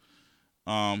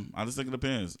 I just think it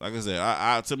depends. Like I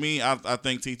said, to me, I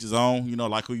think teach his own.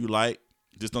 Like who you like.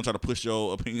 Just don't try to push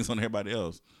your opinions on everybody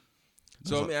else.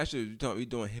 So let me ask you, we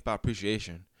doing hip hop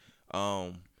appreciation.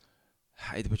 I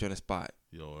hate to put you on the spot.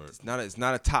 It's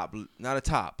not a top.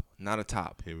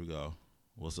 Here we go.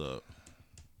 What's up?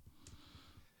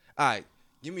 All right,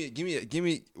 give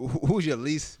me. Who's your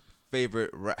least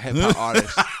favorite hip hop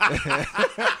artist?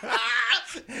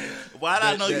 Why did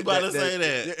I know you about to say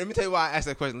that? Let me tell you why I asked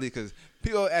that question, Lee. Because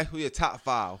people ask who your top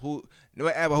 5. No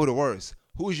matter who the worst.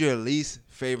 Who's your least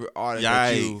favorite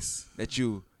artist that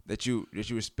you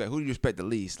respect? Who do you respect the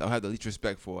least? Or have the least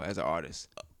respect for as an artist?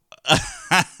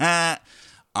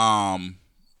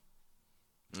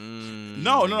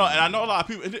 No, and I know a lot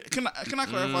of people. Can I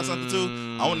clarify something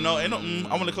too? I want to know.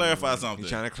 I want to clarify something. You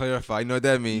trying to clarify? You know what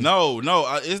that means? No,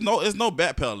 it's no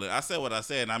backpedaling. I said what I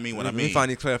said, and I mean what I mean. Let me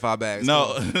find these clarify bags.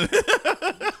 No,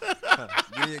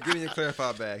 give me your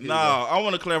clarify bag. No, I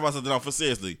want to clarify something. For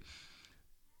seriously,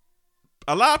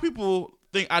 a lot of people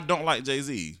think I don't like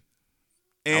Jay-Z.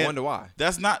 And I wonder why.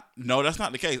 That's not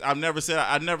the case. I never said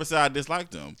I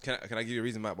disliked him. Can I give you a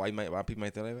reason why people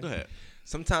might think that way? Go ahead.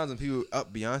 Sometimes when people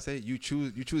up Beyonce, you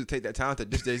choose to take that time to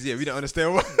diss Jay-Z. If you don't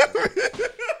understand why.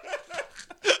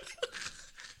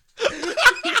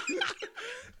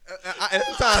 And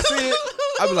every time I see it,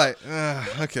 I be like,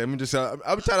 okay, let me just.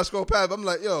 I'm trying to scroll past, but I'm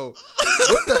like, yo,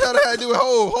 what the hell did I do with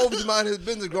Hov? Hov is minding his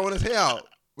business, growing his hair out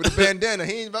with a bandana.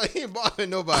 He ain't bothering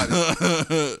nobody.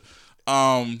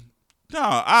 No,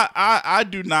 I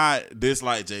do not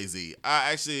dislike Jay-Z.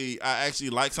 I actually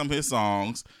like some of his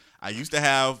songs. I used to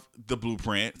have the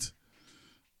Blueprint.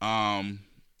 I'm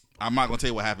not gonna tell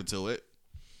you what happened to it,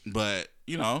 but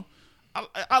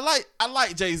I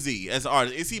like Jay-Z as an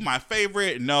artist. Is he my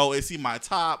favorite? No. Is he my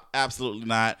top? Absolutely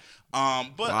not.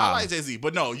 But wow. I like Jay-Z.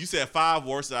 But no, you said 5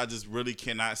 words that I just really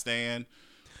cannot stand.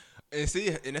 And see,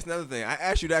 and that's another thing. I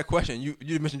asked you that question. You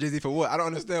mentioned Jay-Z for what? I don't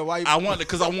understand why. I wanted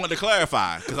to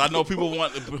clarify because I know people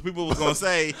was gonna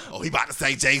say, "Oh, he about to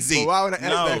say Jay-Z." Well, why would I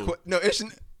ask that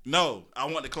question? No, I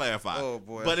want to clarify. Oh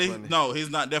boy, but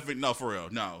he's not definitely no for real.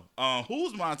 No.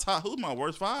 Who's my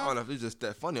worst 5? I don't know if it's just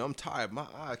that funny. I'm tired. My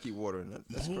eye keep watering.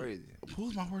 That's crazy.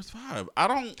 Who's my worst 5? I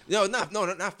don't.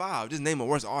 Not 5. Just name a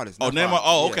worst artist.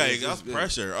 Okay. That's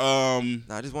pressure.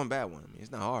 Just one bad one. I mean,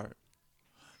 it's not hard.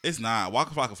 It's not.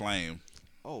 Waka Flocka Flame.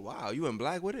 Oh wow, you went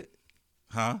black with it?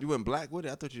 Huh? You went black with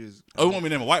it? I thought you was. Oh, you want me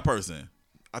to name a white person?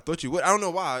 I thought you would. I don't know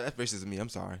why. That's racist to me. I'm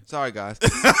sorry. Sorry, guys.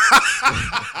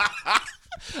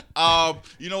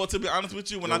 You know what? To be honest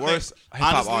with you, when I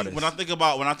think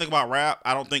about rap,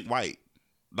 I don't think white.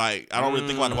 Like I don't really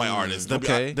think about the white artists. To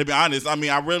be honest, I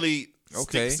mean I really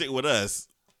stick with us.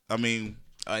 I mean,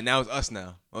 now it's us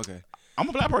now. Okay. I'm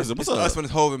a black person. What's it's up? Us when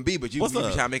it's Hov and B, but you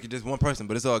trying to make it just one person,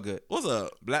 but it's all good. What's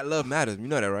up? Black love matters. You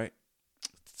know that, right?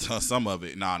 Some of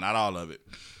it. No, not all of it.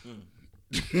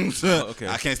 Okay.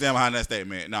 I can't stand behind that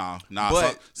statement. No.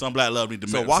 But some black love need to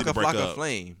break up. So Waka Flocka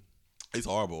Flame. He's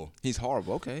horrible. He's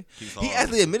horrible. Okay. He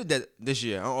actually admitted that this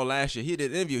year or last year. He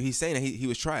did an interview. He's saying that he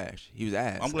was trash. He was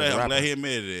ass. I'm glad he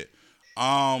admitted it.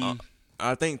 I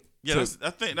think. Yeah, I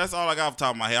think that's all I got off the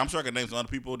top of my head. I'm sure I can name some other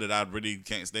people that I really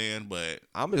can't stand, but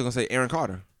I'm just gonna say Aaron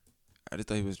Carter. I just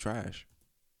thought he was trash.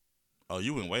 Oh,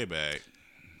 you went way back.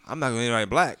 I'm not gonna anybody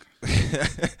black.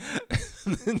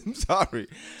 I'm sorry.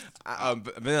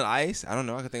 Vanilla Ice. I don't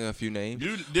know. I can think of a few names.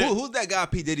 Who's that guy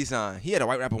P. Diddy signed? He had a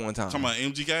white rapper one time. Talking about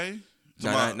MGK?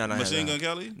 No. Machine Gun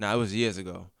Kelly? No, it was years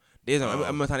ago.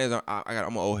 I'm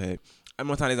an old head. I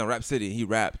remember time he was on Rap City. He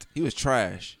rapped. He was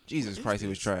trash. Jesus Christ, he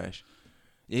was trash.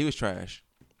 Yeah, he was trash.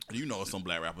 You know some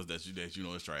black rappers that you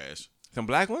know is trash. Some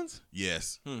black ones?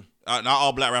 Yes. Not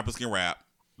all black rappers can rap.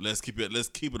 Let's keep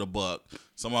it a buck.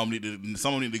 Some of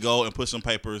them need to go and push some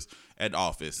papers at the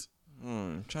office.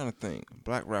 I'm trying to think.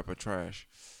 Black rapper trash.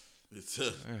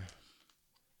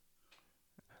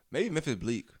 Maybe Memphis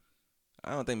Bleak.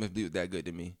 I don't think Memphis Bleak was that good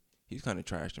to me. He's kind of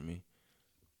trash to me.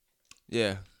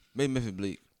 Yeah, maybe Memphis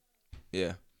Bleak.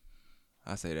 Yeah,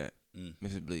 I say that.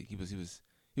 Memphis Bleak. He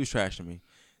was trash to me.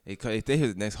 They hit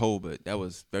his next hole, but that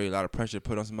was a lot of pressure to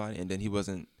put on somebody, and then he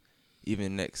wasn't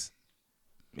even next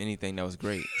anything that was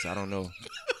great. So I don't know.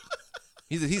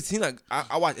 He's like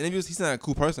I watch interviews. He's not a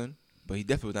cool person, but he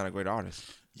definitely was not a great artist.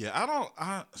 Yeah,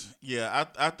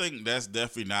 I think that's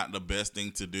definitely not the best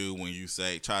thing to do when you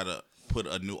try to put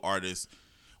a new artist,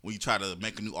 when you try to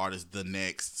make a new artist the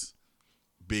next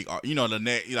big art. You know, the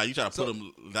next, you try to put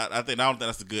them. I don't think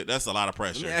that's that's a lot of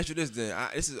pressure. Let me ask you this then.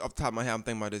 This is off the top of my head. I'm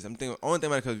thinking about this. Only thing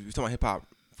about it because we're talking about hip hop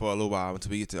for a little while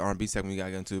until we get to the R&B segment we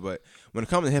gotta get into. But when it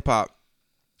comes to hip hop,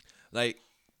 like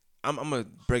I'm gonna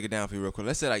break it down for you real quick.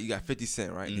 Let's say like you got 50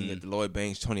 Cent, right? You got the Lloyd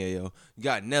Banks, Tony Ayo. You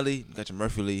got Nelly, you got your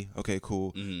Murphy Lee. Okay,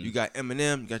 cool. You got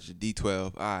Eminem, you got your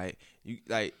D12. All right. You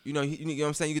know what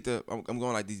I'm saying? You get I'm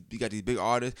going like these. You got these big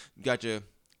artists. You got your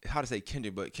how to say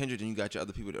Kendrick, but Kendrick, and you got your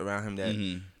other people around him that.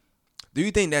 Do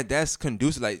you think that that's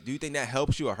conducive? Like, do you think that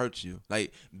helps you or hurts you?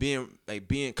 Like being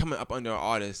coming up under an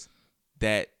artist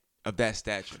that of that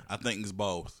stature. I think it's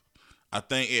both. I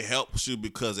think it helps you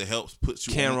because it helps put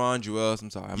you Cameron, Jewels, I'm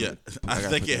sorry. I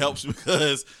think it helps you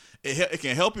because it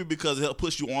can help you because it helps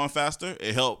push you on faster.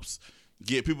 It helps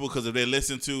get people because if they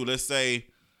listen to, let's say,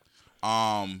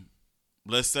 for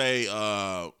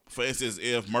instance,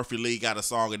 if Murphy Lee got a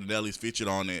song and Nelly's featured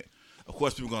on it, of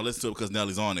course people are gonna listen to it because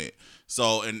Nelly's on it.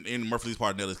 So in Murphy Lee's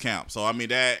part of Nelly's camp. So I mean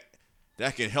that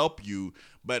can help you,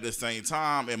 but at the same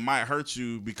time it might hurt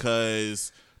you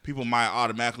because people might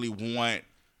automatically want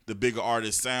the bigger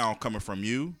artist sound coming from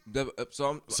you.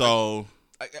 So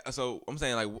I'm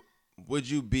saying like,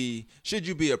 should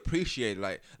you be appreciated?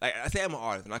 Like I say I'm an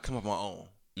artist and I come up on my own,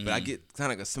 but I get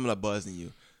kind of like a similar buzz than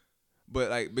you. But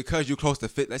like because you're close to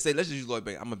fit, let's just use Lloyd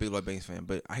Banks. I'm a big Lloyd Banks fan,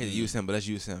 but I hate to use him, but let's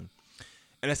use him.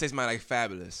 And let's say somebody like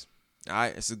Fabulous. All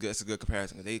right, it's a good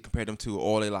comparison. They compare them to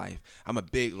all their life. I'm a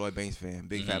big Lloyd Banks fan,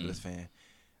 big Fabulous fan.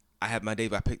 I have my day,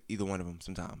 but I pick either one of them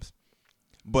sometimes.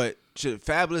 But should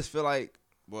Fabulous feel like,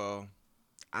 well,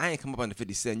 I ain't come up under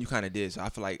 50 Cent. You kind of did, so I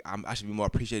feel like I should be more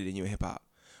appreciated than you in hip hop.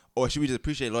 Or should we just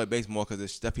appreciate Lloyd Banks more because the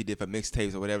stuff he did for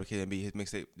mixtapes or whatever it can be, his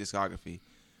mixtape discography?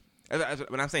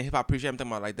 When I'm saying hip hop appreciate, I'm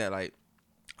talking about like that. Like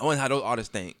I wonder how those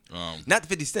artists think. Not the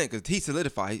 50 Cent because he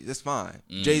solidified. That's fine.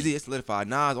 Jay-Z is solidified.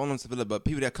 Nas on them solidified, but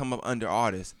people that come up under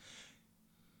artists.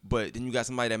 But then you got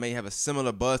somebody that may have a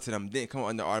similar buzz to them, didn't come up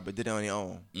under art, but did it on their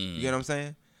own. You get what I'm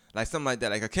saying? Like something like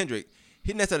that. Like a Kendrick, he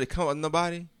didn't necessarily come up under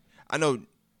nobody. I know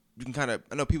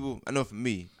for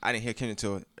me, I didn't hear Kendrick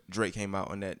until Drake came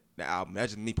out on that album.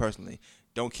 That's just me personally.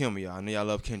 Don't kill me, y'all. I know y'all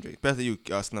love Kendrick. Especially you,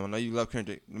 Slim. I know you love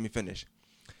Kendrick. Let me finish.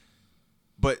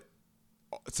 But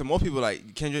to more people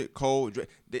like Kendrick, Cole, Drake,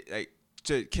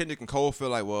 Kendrick and Cole feel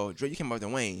like, well, Drake, you came out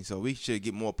under Wayne, so we should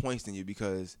get more points than you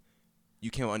because you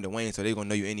came out under Wayne, so they're going to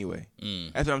know you anyway.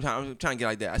 That's what I'm trying to get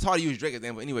like that. It's hard to use Drake as an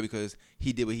example anyway because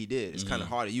he did what he did. It's kind of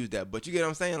hard to use that. But you get what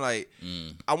I'm saying? Like,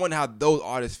 I wonder how those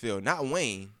artists feel. Not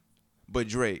Wayne, but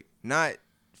Drake. Not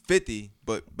 50,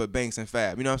 but Banks and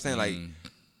Fab. You know what I'm saying? Like,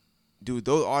 do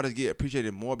those artists get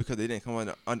appreciated more because they didn't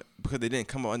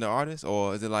come under artists?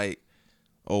 Or is it like,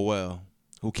 oh, well,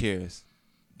 who cares?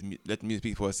 Let the music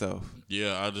speak for itself.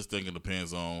 Yeah, I just think it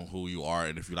depends on who you are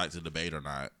and if you like to debate or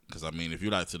not. Because, I mean, if you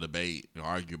like to debate and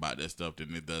argue about that stuff,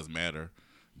 then it does matter.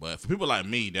 But for people like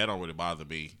me, that don't really bother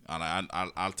me.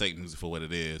 I'll take music for what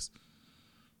it is.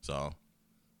 So,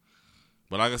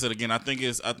 but like I said again, I think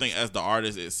as the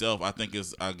artist itself,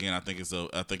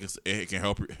 it can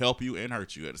help you and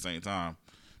hurt you at the same time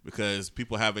because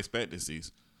people have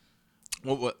expectancies.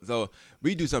 Well, so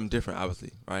we do something different,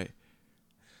 obviously, right?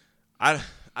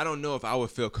 I don't know if I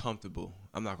would feel comfortable.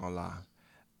 I'm not gonna lie.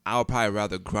 I would probably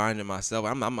rather grind it myself.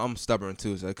 I'm stubborn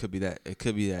too, so it could be that.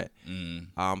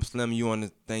 Slim, you on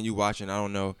the thing you watching? I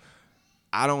don't know.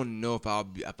 I don't know if I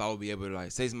would be able to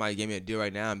like say somebody gave me a deal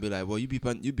right now and be like, well, you be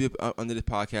under this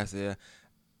podcast there.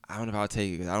 I don't know if I'll take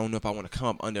it because I don't know if I want to come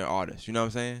up under an artist. You know what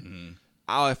I'm saying?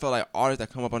 I always felt like artists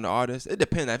that come up under artists. It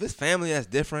depends. Like, if it's family, that's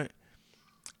different.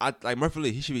 I like Murphy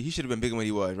Lee. He should have been bigger when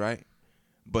he was, right?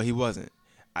 But he wasn't.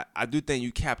 I do think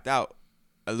you capped out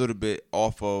a little bit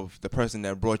off of the person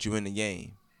that brought you in the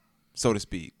game, so to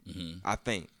speak. I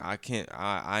think I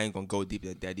ain't gonna go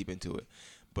that deep into it,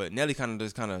 but Nelly kind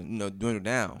of dwindled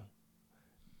down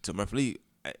to Murphy Lee.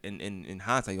 In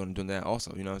hindsight, you're gonna do that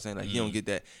also. You know what I'm saying? Like he don't get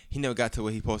that. He never got to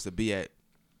where he's supposed to be at.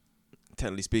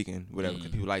 technically speaking, whatever,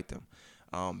 because people liked him.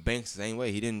 Banks the same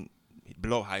way. He didn't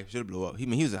blow hype. Should have blew up. He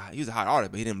was a hot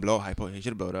artist, but he didn't blow hype. He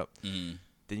should have blowed up. Then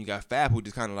you got Fab, who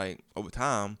just kind of like over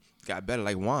time got better,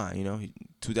 like Wine. You know,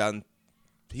 2000.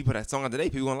 He put that song out today.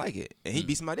 People gonna like it, and he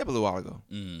beat somebody up a little while ago.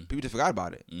 People just forgot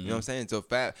about it. You know what I'm saying? So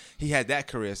Fab, he had that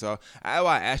career. So I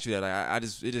asked you that. Like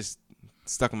it just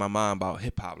stuck in my mind about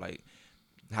hip hop. Like,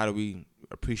 how do we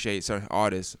appreciate certain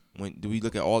artists? Do we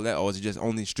look at all that, or is it just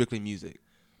only strictly music,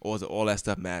 or is it all that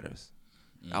stuff matters?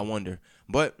 I wonder.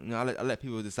 But you know, I'll let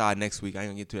people decide next week. I ain't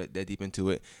gonna get to that deep into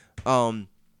it. Slim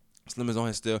is on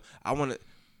here still.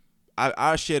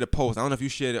 I shared a post. I don't know if you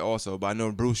shared it also, but I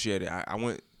know Bruce shared it.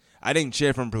 I didn't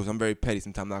share from Bruce. I'm very petty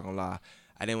sometimes, not gonna lie.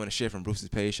 I didn't want to share from Bruce's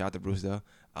page. Shout out to Bruce though.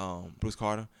 Bruce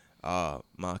Carter,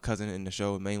 my cousin in the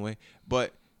show, Mainway.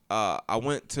 But I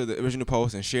went to the original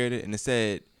post and shared it, and it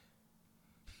said,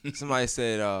 somebody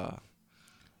said,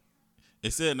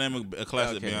 it said name of a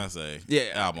classic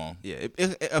Beyonce album. Yeah,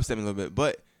 it upset me a little bit,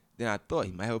 but then I thought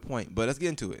he might have a point. But let's get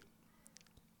into it.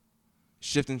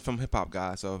 Shifting from hip hop,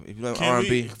 guys. So if you like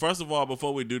R&B, first of all,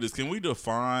 before we do this, can we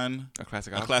define a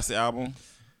classic album?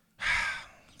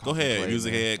 Go ahead,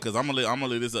 music head, because I'm gonna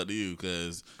leave this up to you.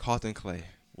 Because Carlton Clay,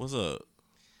 what's up?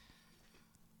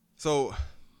 So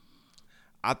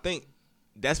I think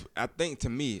to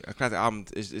me a classic album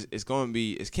is going to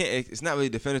be it's not really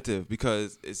definitive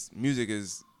because music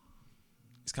is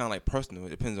kind of like personal. It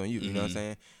depends on you. You know what I'm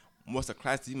saying? What's a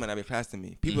classic? You might not be a classic to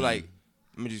me. People like,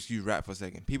 let me just use rap for a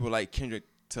second. People like Kendrick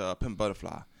to Pimp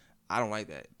Butterfly. I don't like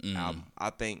that album. I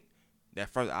think that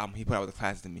first album he put out was a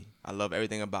classic to me. I love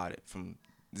everything about it from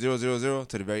 000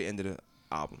 to the very end of the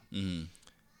album.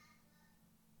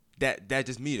 That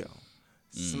just me though.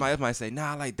 Somebody else might say,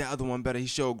 nah, I like that other one better. He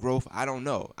showed growth. I don't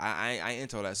know. I ain't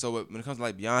into all that. So when it comes to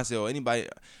like Beyonce or anybody,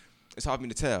 it's hard for me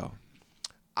to tell.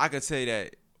 I could say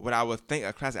that what I would think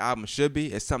a classic album should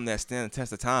be is something that stands the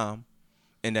test of time,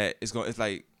 and that it's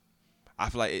like, I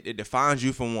feel like it defines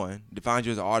you for one, defines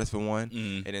you as an artist for one,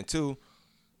 and then two,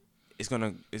 it's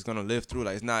gonna live through.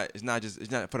 Like it's not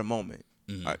for the moment.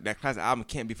 That classic album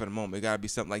can't be for the moment. It gotta be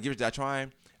something like Give It That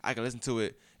Trying. I can listen to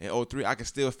it in 03. I can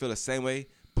still feel the same way.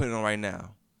 Put it on right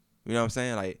now. You know what I'm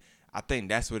saying? Like, I think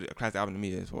that's what a classic album to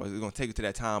me is. It's going to take you to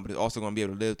that time, but it's also going to be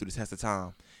able to live through the test of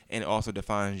time. And it also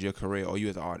defines your career or you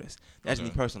as an artist. That's me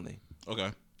personally.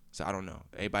 Okay. So I don't know.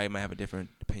 Everybody might have a different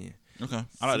opinion. Okay.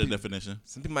 I like the definition.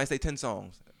 Some people might say 10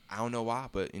 songs. I don't know why,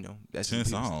 but, you know. That's 10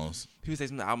 songs. People say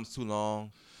some of the album's too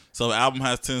long. So the album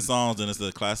has 10 songs and it's a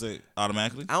classic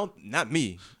automatically? Not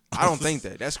me. I don't think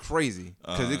that. That's crazy.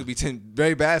 Because it could be 10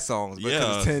 very bad songs. But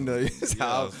it's 10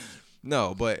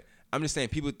 No, but I'm just saying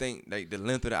people think like the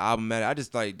length of the album matter. I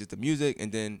just like just the music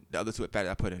and then the other two factors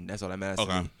I put in. That's all that matters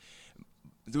to me.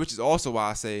 Which is also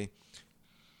why I say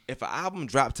if an album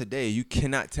dropped today, you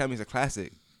cannot tell me it's a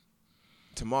classic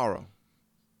tomorrow.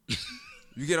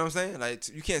 You get what I'm saying? Like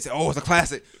you can't say, oh, it's a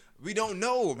classic. We don't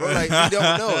know, bro. Like we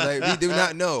don't know. Like we do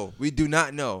not know. We do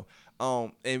not know.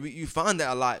 And you find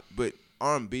that a lot, but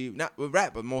R&B, not with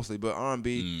rap, but mostly, but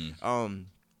R&B.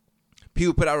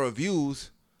 People put out reviews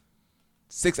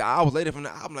 6 hours later from the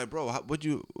album, like, bro, how'd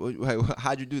you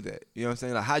do that? You know what I'm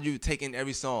saying? Like, how'd you take in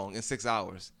every song in 6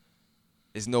 hours?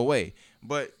 There's no way.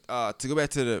 But to go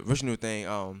back to the original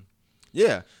thing,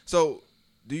 yeah. So,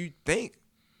 do you think,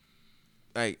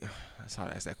 like, that's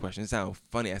hard to ask that question. It sounds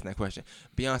funny asking that question.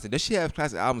 Beyonce, does she have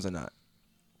classic albums or not?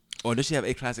 Or does she have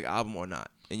a classic album or not,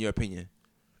 in your opinion?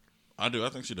 I do. I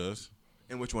think she does.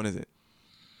 And which one is it?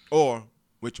 Or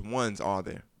which ones are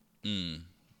there? I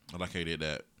like how you did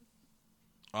that.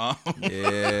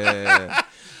 Yeah.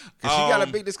 Because she got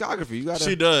a big discography.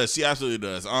 She does. She absolutely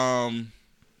does.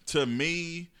 To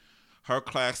me, her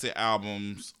classic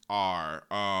albums are,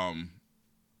 and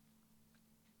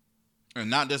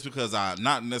not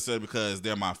necessarily because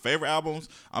they're my favorite albums.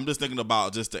 I'm just thinking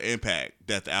about just the impact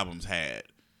that the albums had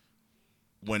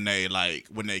when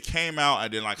they came out,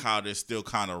 and then like how they still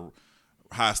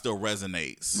how it still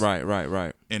resonates.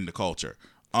 Right. In the culture.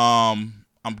 I'm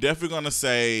definitely gonna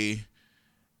say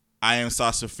I Am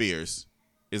Sasha Fierce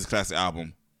is a classic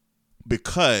album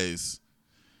because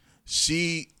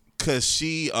the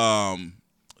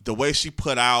way she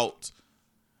put out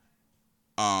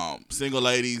Single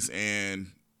Ladies and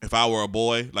If I Were a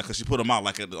Boy, like, cause she put them out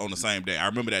like on the same day. I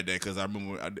remember that day because I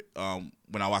remember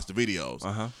when I watched the videos.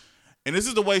 And this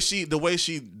is the way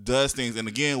she does things. And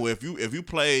again, if you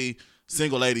play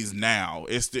Single Ladies now,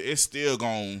 it's still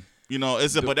gonna, you know,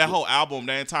 but that whole album,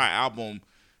 that entire album,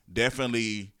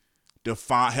 definitely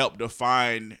help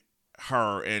define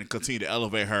her and continue to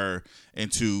elevate her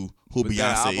into who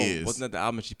Beyonce is. Wasn't that the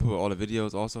album she put with all the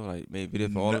videos also? Like made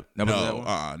videos for all of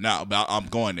that? No, but I'm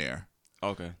going there.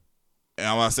 Okay. And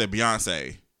I want to say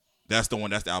Beyonce. That's the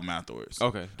one. That's the album afterwards.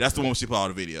 Okay. That's the one she put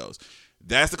all the videos.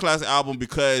 That's the classic album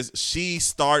because she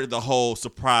started the whole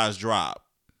surprise drop.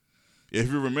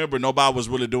 If you remember, nobody was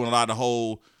really doing a lot of the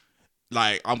whole,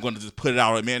 like, I'm going to just put it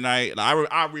out at midnight.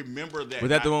 Like, I remember that. Was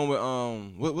that the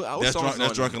one with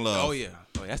That's Drunken Love. Oh, yeah.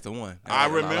 Oh, that's the one. I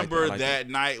remember like that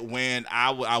night when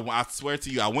I swear to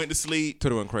you, I went to sleep.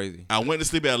 Twitter went crazy. I went to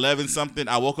sleep at 11 something.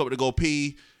 I woke up to go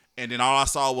pee, and then all I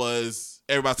saw was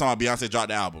everybody talking about Beyonce dropped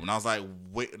the album, and I was like,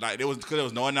 wait, like there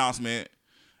was no announcement,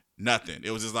 nothing. It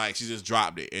was just like she just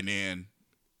dropped it, and then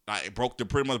like it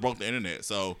pretty much broke the internet.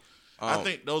 So I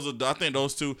think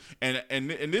those two, and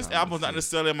this album's not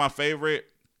necessarily my favorite.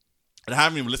 And I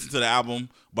haven't even listened to the album,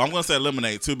 but I'm gonna say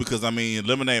Lemonade too because I mean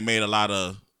Lemonade made a lot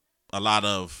of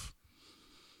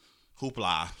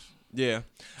hoopla. Yeah.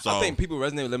 So I think people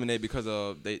resonate with Lemonade because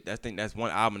I think that's one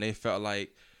album they felt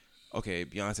like, okay,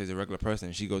 Beyonce's a regular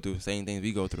person. She go through the same things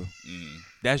we go through.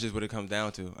 That's just what it comes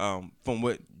down to. From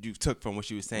what you took from what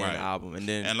she was saying in the album,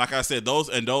 and like I said,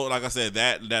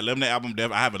 that Lemonade album,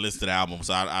 I haven't listened to the album,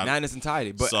 so I not in its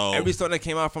entirety. But every song that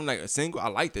came out from like a single, I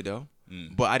liked it though.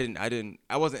 But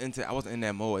I wasn't in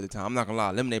that mode at the time. I'm not gonna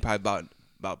lie. Lemonade probably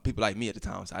about people like me at the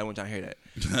time, so I wasn't trying to hear that.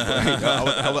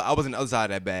 But, I was on the other side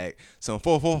of that bag. So when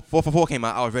 444 came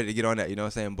out, I was ready to get on that. You know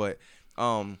what I'm saying? But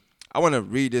I want to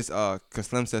read this because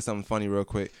Slim said something funny real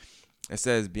quick. It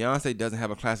says, Beyonce doesn't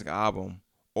have a classic album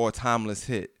or a timeless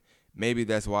hit. Maybe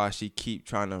that's why she keep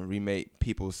trying to remake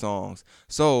people's songs.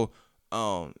 So,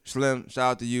 Slim,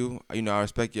 shout out to you. You know, I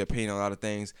respect your opinion on a lot of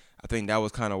things. I think that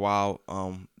was kind of wild.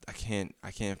 I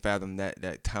can't fathom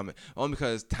that time. Only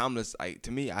because Timeless, like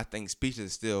to me, I think Speechless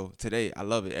is still today. I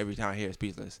love it every time I hear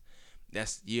Speechless.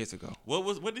 That's years ago.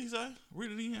 What did he say?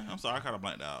 Read it again. I'm sorry, I kind of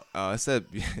blanked out. It said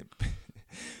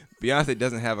Beyonce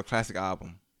doesn't have a classic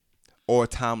album or a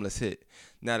timeless hit.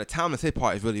 Now the timeless hit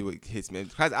part is really what hits me.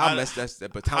 Classic album, that's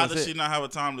but timeless how does hit, she not have a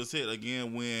timeless hit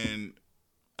again? When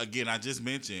again, I just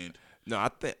mentioned. No, I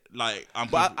think like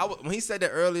when he said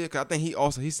that earlier, cause I think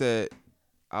he said,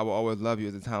 "I will always love you"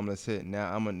 as a timeless hit.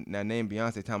 Now now name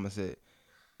Beyonce timeless hit,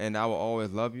 and "I will always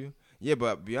love you." Yeah,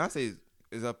 but Beyonce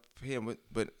is up here,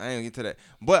 but I ain't gonna get to that.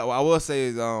 But what I will say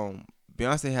is,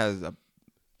 Beyonce has a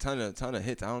ton of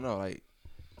hits. I don't know, like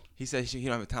he said he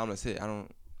don't have a timeless hit.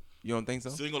 You don't think so?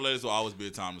 Single Ladies will always be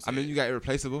a timeless hit. I mean, you got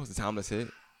Irreplaceable. It's a timeless hit.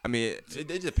 I mean,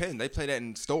 it depends. They play that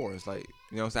in stores, like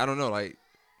you know what I'm saying? I don't know, like.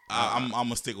 I'm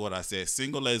gonna stick with what I said.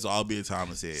 Single Ladies will all be a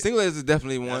timeless hit. Single Ladies is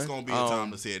definitely one. That's gonna be a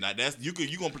timeless hit. Now that's they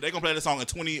gonna play the song in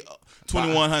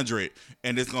 2100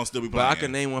 and it's gonna still be playing. But I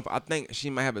can name one. I think she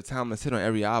might have a timeless hit on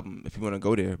every album if you want to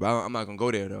go there. But I'm not gonna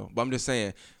go there though. But I'm just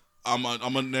saying. I'm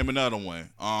gonna name another one.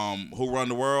 Who Run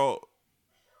the World?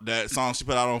 That song she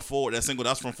put out on 4. That single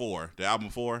that's from 4. The album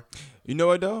 4. You know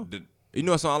what though? You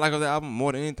know what song I like on the album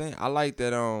more than anything? I like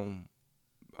that.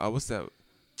 What's that?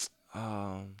 We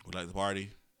Like the Party.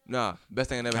 Nah, Best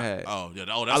Thing I Never Had. Oh, yeah.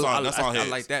 Oh, that's all hits. I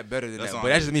like that better than that. But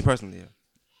that's just me personally. Yeah.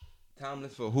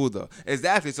 Timeless for who, though?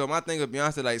 Exactly. So my thing with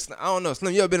Beyonce, like, I don't know.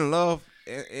 Slim, you ever been in love?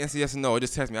 Answer yes or no. Or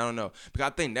just text me. I don't know. Because I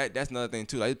think that's another thing,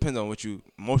 too. Like, it depends on what you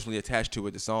emotionally attached to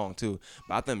with the song, too.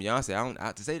 But I think Beyonce, I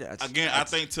have to say that. I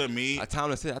think to me, a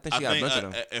timeless hit. I think she got a bunch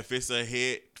of them. If it's a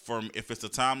hit, if it's a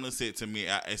timeless hit, to me,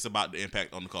 it's about the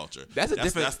impact on the culture. That's what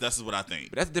I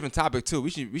think. But that's a different topic, too. We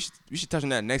should touch on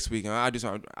that next week. And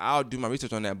I'll do my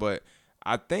research on that. But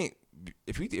I think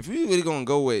if we really gonna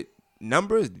go with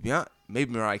numbers,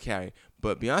 maybe Mariah Carey,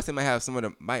 but Beyonce might have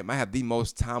might have the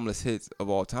most timeless hits of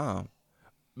all time.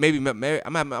 Maybe I'm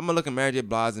gonna look at Mary J.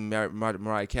 Blige and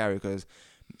Mariah Carey because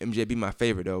MJ be my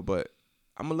favorite though. But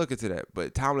I'm gonna look into that.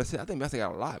 But timeless hit, I think Beyonce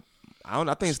got a lot.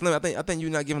 I think Slim. I think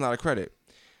you're not giving a lot of credit.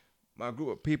 My group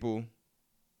of people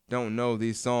don't know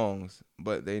these songs,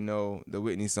 but they know the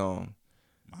Whitney song.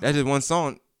 That's just one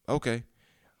song. Okay.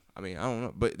 I mean, I don't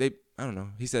know, but I don't know.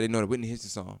 He said they know the Whitney Houston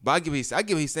song, but I get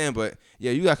what he's saying. But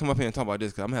yeah, you gotta come up here and talk about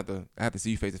this because I have to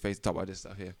see you face to face to talk about this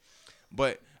stuff here.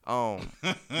 But no,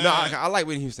 I like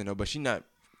Whitney Houston though, but she not.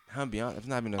 Beyond. It's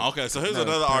not even. Okay, so here's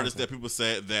another artist that people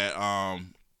said that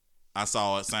I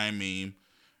saw it same meme.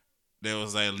 There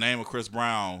was a name of Chris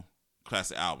Brown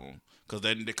classic album because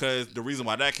the reason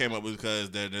why that came up was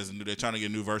because they're trying to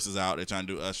get new verses out. They're trying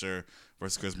to do Usher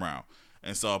versus Chris Brown,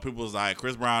 and so people was like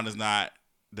Chris Brown does not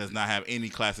have any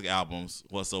classic albums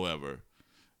whatsoever.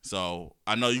 So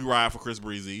I know you ride for Chris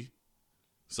Breezy.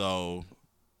 So,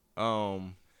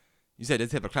 you said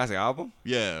this type of classic album?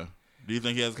 Yeah. Do you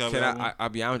think he has a classic album? I'll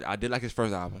be honest. I did like his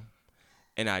first album,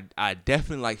 and I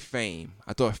definitely like Fame.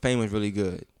 I thought Fame was really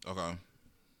good. Okay.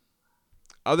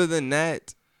 Other than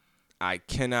that, I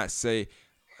cannot say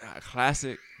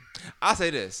classic. I'll say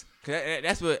this.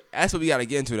 That's what we got to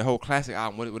get into, the whole classic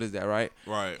album. What is that, right?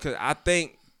 Right. Because I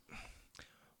think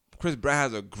Chris Brown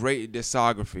has a great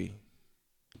discography.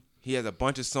 He has a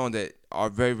bunch of songs that are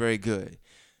very, very good.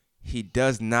 He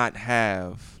does not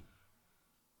have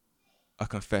a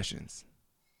Confessions,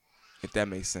 if that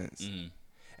makes sense. Mm-hmm.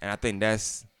 And I think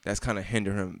that's kind of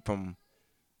hinder him from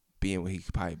being where he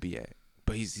could probably be at.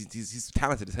 But he's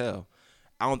talented as hell.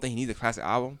 I don't think he needs a classic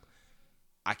album.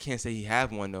 I can't say he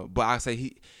have one though, but I say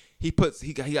he got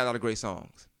a lot of great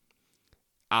songs.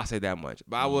 I'll say that much.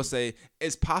 But I will say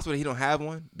it's possible that he don't have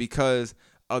one because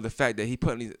of the fact that he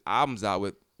putting these albums out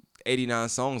with 89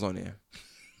 songs on there.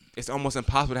 It's almost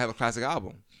impossible to have a classic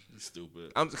album.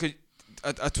 Stupid. Cause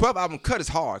a 12 album cut is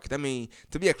hard. Cause I mean,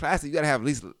 to be a classic, you gotta have at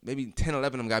least maybe 10,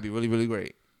 11 of them gotta be really, really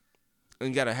great. And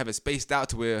you gotta have it spaced out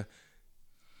to where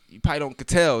you probably don't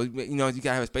tell. You know, you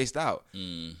gotta have it spaced out.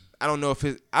 I don't know if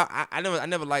I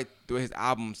never liked the way his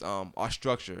albums are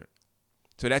structured.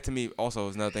 So that to me also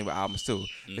is another thing with albums too.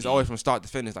 It's always from start to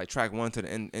finish, like track one to the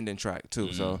ending track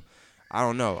too. So I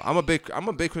don't know. I'm a big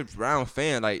Chris Brown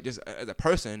fan, like just as a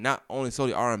person, not only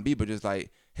solely R&B, but just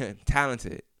like him,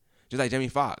 talented. Just like Jamie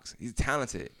Foxx, he's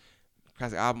talented.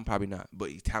 Classic album, probably not, but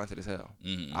he's talented as hell.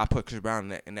 I put Chris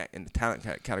Brown in the talent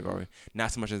category,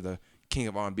 not so much as the king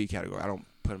of R&B category. I don't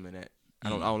put him in that. I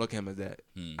don't look at him as that.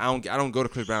 I don't go to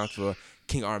Chris Brown for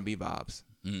king R&B vibes.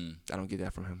 I don't get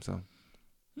that from him. So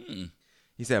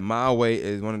he said My Way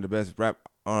is one of the best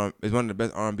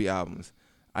R&B albums.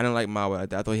 I didn't like My Way. I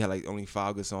thought he had like only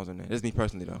 5 good songs on there. That's me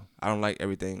personally though. I don't like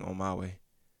everything on My Way.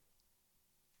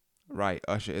 Right,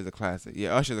 Usher is a classic.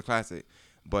 Yeah, Usher is a classic.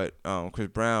 But Chris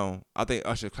Brown, I think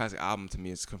Usher's classic album to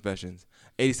me is Confessions.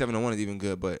 8701 is even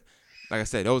good, but like I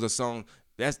said, those are songs.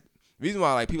 That's the reason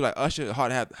why like people like Usher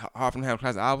hard for them to have a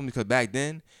classic album, because back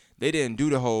then they didn't do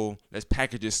the whole let's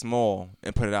package it small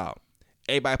and put it out.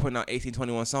 Everybody putting out 18,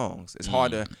 21 songs. It's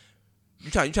hard to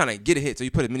you trying to get a hit, so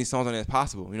you put as many songs on there as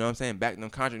possible. You know what I'm saying? Back then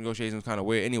contract negotiations was kind of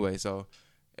weird anyway. So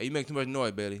hey, you make too much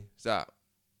noise, Bailey. Stop.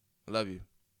 I love you,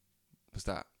 but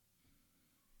stop.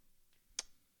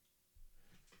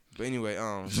 But anyway,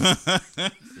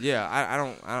 yeah, I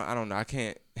don't know. I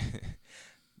can't.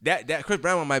 that Chris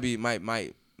Brown one might,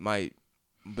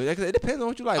 but it depends on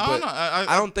what you like. But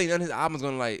I don't think none of his albums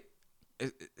gonna like.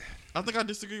 I think I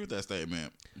disagree with that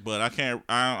statement, but I can't.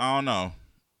 I don't know.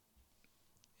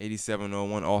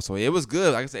 8701 also, it was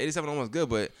good. Like I said, 8701 was good,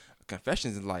 but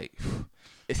Confessions is like.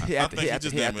 I think he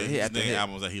just named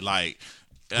albums that he liked.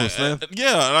 Slim?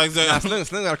 Yeah, like that.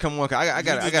 Slim gotta come on. I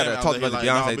gotta talk about the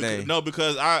Beyonce thing. No,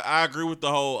 because I agree with the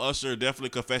whole Usher definitely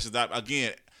Confessions.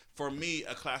 Again, for me,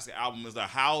 a classic album is like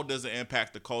how does it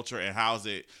impact the culture and how is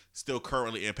it still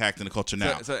currently impacting the culture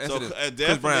now? So definitely,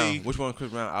 Chris Brown. Which one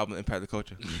Chris Brown album impact the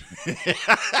culture?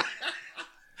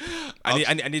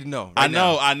 I need to know. I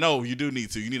know. You do need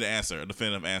to. You need an answer, a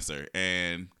definitive answer.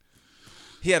 And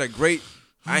he had a great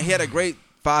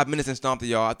 5 minutes in Stomp the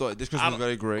Yard. I thought this Christmas was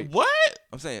very great. What?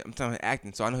 I'm talking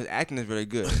acting. So I know his acting is very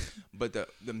good, but the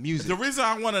music. The reason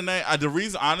I want to name,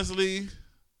 honestly,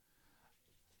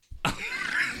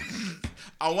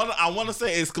 I want to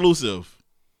say Exclusive.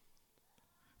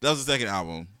 That was the second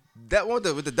album. That one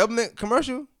with the government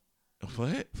commercial.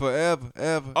 What? Forever,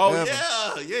 ever. Oh ever.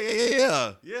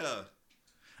 yeah.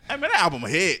 I mean, that album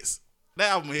hits.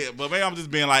 But maybe I'm just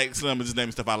being like Slim and just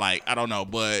naming stuff I like. I don't know,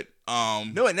 but no.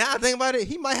 Now I think about it,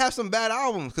 he might have some bad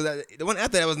albums because the one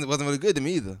after that wasn't really good to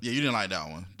me either. Yeah, you didn't like that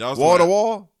one. That was Wall to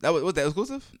Wall. That was that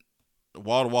exclusive.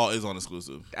 Wall to Wall is on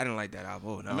exclusive. I didn't like that album.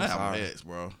 Oh, no, that album hits,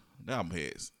 bro. That album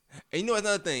hits. And you know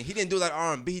another thing, he didn't do like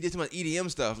R&B. He did too much EDM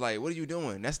stuff. Like, what are you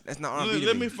doing? That's not R&B.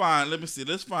 Let me see.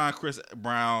 Let's find Chris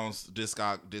Brown's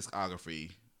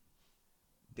discography.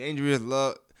 Dangerous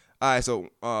Love. All right, so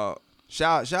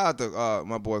shout out to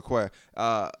my boy Quay.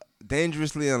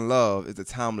 Dangerously in Love is a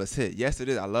timeless hit. Yes, it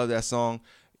is. I love that song.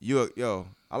 I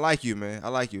like you, man. I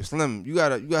like you. Slim, you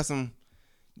got some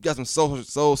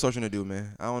soul searching to do,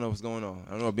 man. I don't know what's going on.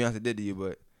 I don't know what Beyonce did to you,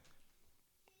 but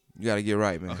you gotta get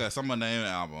right, man. Okay, so I'm gonna name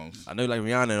albums. I know you like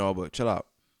Rihanna and all, but chill out.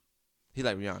 He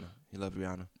like Rihanna. He love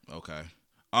Rihanna. Okay.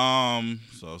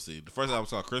 So let's see. The first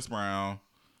album's called Chris Brown.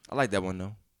 I like that one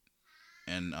though.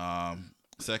 And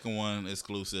second one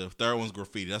Exclusive. Third one's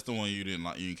Graffiti. That's the one you didn't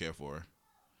like. You didn't care for.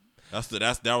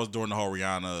 That was during the whole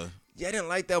Rihanna. Yeah, I didn't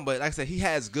like that, but like I said, he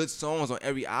has good songs on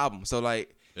every album. So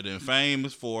like, and then Fame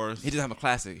is fourth. He doesn't have a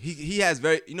classic. He has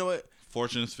very. You know what?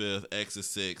 Fortune is fifth, X is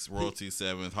sixth, Royalty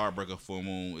seventh, Heartbreaker Full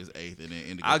Moon is eighth, and then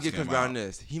Indigo. I'll give Chris Brown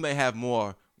this. He may have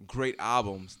more great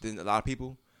albums than a lot of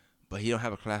people, but he don't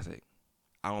have a classic.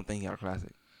 I don't think he has a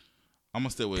classic. I'm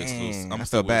gonna stick with Exclusive. I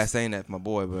feel bad saying that for my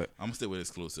boy, but I'm gonna stick with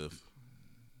Exclusive.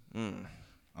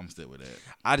 I'm still with that.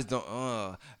 I just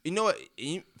don't. You know what?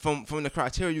 From the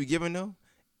criteria you giving though,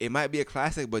 it might be a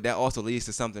classic, but that also leads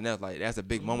to something else. Like that's a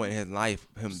big moment in his life,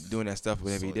 him doing that stuff,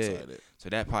 whatever he did. Excited. So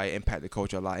that probably impacted the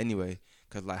culture a lot anyway.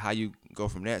 Cause like how you go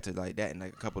from that to like that in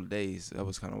like a couple of days, that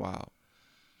was kind of wild.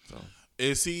 So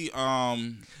Is he?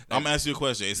 I'm gonna ask you a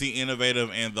question. Is he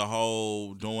innovative in the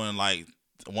whole doing like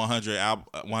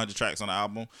 100 tracks on the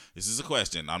album? This is a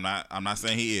question. I'm not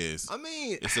saying he is. I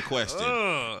mean, It's a question.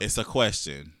 It's a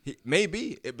question.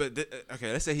 Maybe,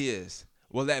 okay. Let's say he is.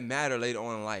 Will that matter later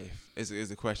on in life? Is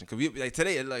the question? Cause like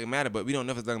today it doesn't matter, but we don't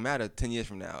know if it's gonna matter 10 years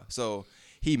from now. So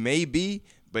he may be,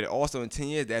 but also in 10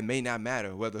 years that may not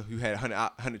matter whether you had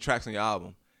 100 tracks on your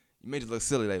album. You may just look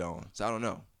silly later on. So I don't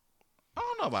know. I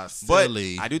don't know about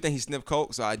silly. But I do think he sniffed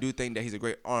coke, so I do think that he's a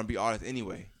great R&B artist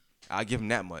anyway. I'll give him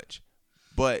that much.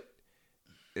 But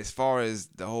as far as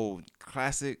the whole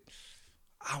classic,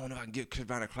 I don't know if I can give Chris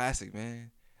Brown a classic,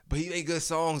 man. But he made good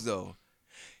songs though.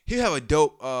 He'll have a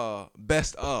dope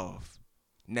best of.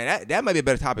 Now that might be a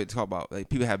better topic to talk about. Like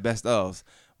people have best ofs,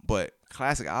 but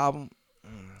classic album,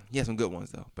 he has some good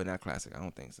ones though, but not classic. I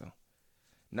don't think so.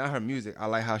 Not her music. I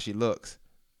like how she looks.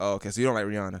 Oh, okay, so you don't like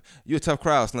Rihanna. You a tough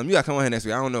crowd, Slim. You gotta come on here next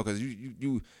week. I don't know, cause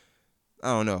you I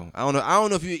don't know. I don't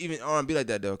know if you even R&B like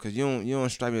that though, cause you don't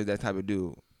strike me as that type of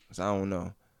dude. So I don't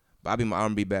know. But I be my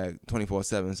R&B bag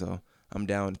 24/7, so I'm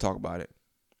down to talk about it.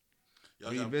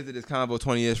 Revisit this combo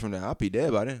 20 years from now. I'll be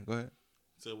dead by then. Go ahead.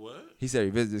 Said what? He said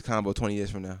revisit this combo 20 years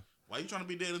from now. Why you trying to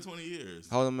be dead in 20 years?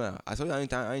 Hold on now. I told you I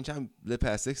ain't trying to live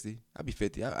past 60. I'll be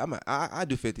 50. I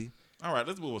do 50. All right,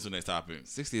 let's move on to the next topic.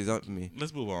 60 is up for me.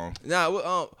 Let's move on.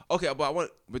 Nah, okay, but I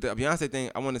want with the Beyonce thing.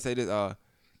 I want to say this.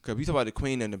 Cause we talk about the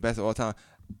Queen and the best of all time.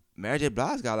 Mary J.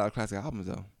 Blige got a lot of classic albums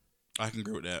though. I can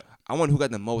agree with that. I wonder who got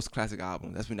the most classic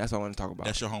albums. That's what I want to talk about.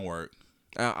 That's your homework.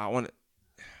 I want to.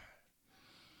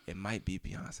 It might be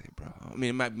Beyonce, bro. I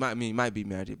mean, it might be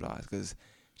Mary J. Blige because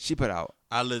she put out.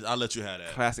 I'll let you have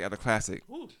that. Classic after classic.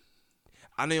 Ooh.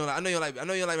 I know you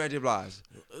like Mary J. Blige.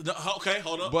 Okay,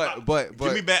 hold up. But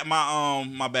give me back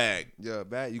my bag. Yeah,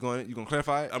 bag. You gonna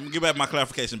clarify it? I'm gonna give back my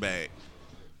clarification bag.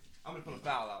 I'm gonna put a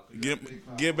foul out.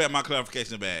 Give back my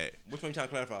clarification bag. Which one you trying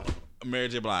to clarify? Mary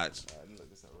J. Blige. All right, let me look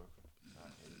this up real quick.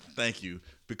 Thank you.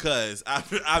 Because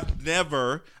I've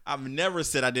never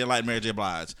said I didn't like Mary J.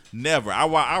 Blige. Never.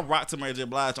 I rock to Mary J.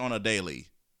 Blige on a daily.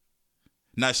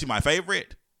 Now is she my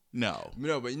favorite? No.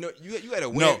 No, but you had a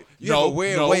weird, have a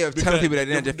weird way of telling people that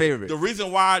they're not your favorite. The reason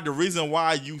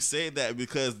why you said that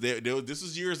because this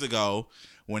was years ago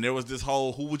when there was this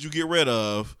whole who would you get rid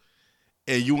of,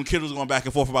 and you and Kid was going back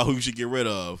and forth about who you should get rid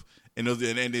of, and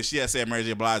then she had said Mary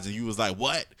J. Blige, and you was like,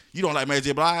 what? You don't like Mary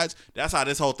J. Blige? That's how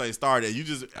this whole thing started. You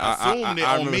just assumed it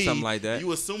on me. Something like that.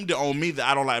 You assumed it on me that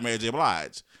I don't like Mary J.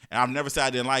 Blige, and I've never said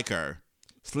I didn't like her.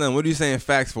 Slim, what are you saying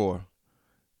facts for?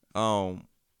 Yeah,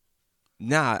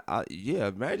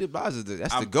 Mary J. Blige is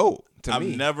the GOAT to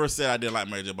me. I've never said I didn't like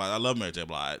Mary J. Blige. I love Mary J.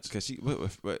 Blige. Cause she,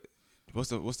 what's the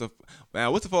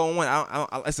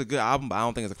 401? It's a good album, but I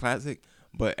don't think it's a classic.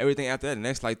 But everything after that, the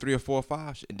next like 3 or 4 or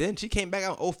 5, and then she came back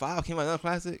out 05, came out another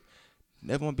classic.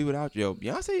 Never Wanna Be Without You.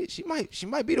 Beyonce, she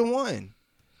might be the one.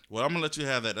 Well, I'm gonna let you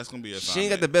have that. That's gonna be a. She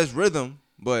ain't got the best rhythm,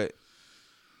 but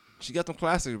she got them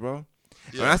classics, bro.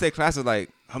 Yeah. When I say classic, like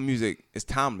her music is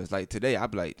timeless. Like today, I'd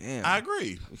be like, damn. I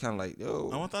agree. We kind of like, yo.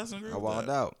 I 1,000 agree. I wild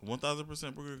out. 1,000%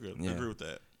 agree with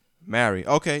that. Mary,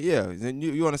 okay, yeah. Then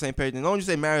you on the same page. As long as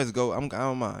you say Mary is a GOAT, I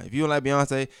don't mind. If you don't like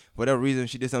Beyonce, for whatever reason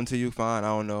she did something to you, fine. I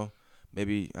don't know.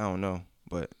 Maybe I don't know,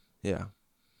 but yeah.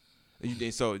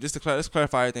 So just to let's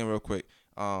clarify everything real quick.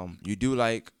 You do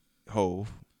like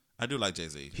Hove. I do like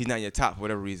Jay-Z. He's not in your top for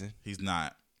whatever reason. He's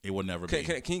not. It will never be.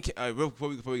 Before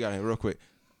we got here, real quick.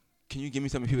 Can you give me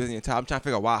some people in your top? I'm trying to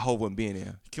figure out why Hove wouldn't be in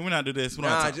there. Can we not do this?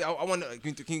 I want to.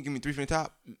 Can you give me 3 from your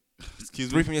top? Excuse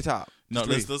me. 3 from your top. No,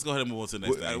 let's go ahead and move on to the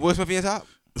next thing. Will Smith in your top?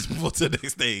 Let's move on to the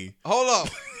next thing. Hold up.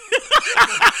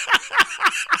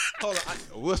 Hold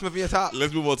on. Will Smith in your top?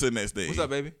 Let's move on to the next thing. What's up,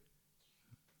 baby?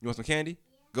 You want some candy?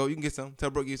 Go. You can get some. Tell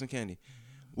Brooke give you some candy.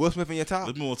 Will Smith in your top?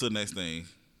 Let's move on to the next thing.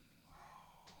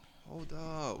 Hold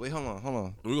up. Wait, hold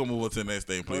on. We're going to move on to the next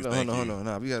thing, please. Hold on.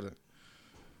 Nah, we got to.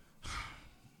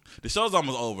 The show's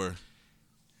almost over.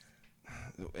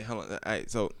 Wait, hold on. All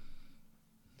right, so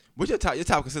what's your top? Your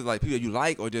top consists of like people you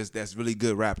like or just that's really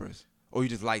good rappers? Or you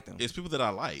just like them? It's people that I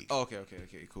like. Oh, okay,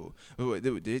 cool.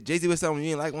 Did Jay-Z was something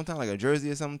you didn't like one time, like a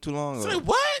jersey or something too long? Say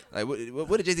what? Like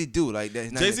what did Jay-Z do? Like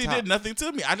that? Jay-Z did nothing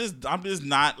to me. I'm just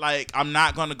not like I'm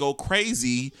not gonna go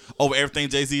crazy over everything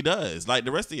Jay-Z does like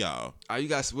the rest of y'all. You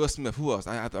got Will Smith. Who else?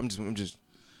 I'm just.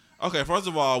 Okay, first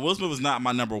of all, Will Smith is not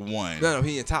my number one. No,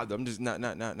 he in top though. I'm just not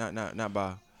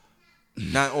by.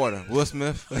 Not in order. Will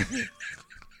Smith.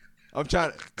 I'm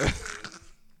trying.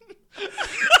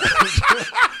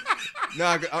 No,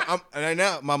 I'm right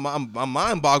now. My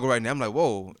mind boggled right now. I'm like,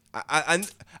 whoa. I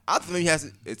thought he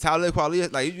has Talib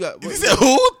Kweli. Like you got. You said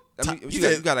who? I mean,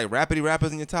 you got like rapidy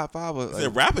rappers in your top 5. Or, You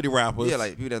said rapidy rappers. Yeah,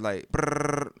 like people that like.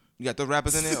 Brrr, you got those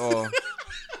rappers in it, or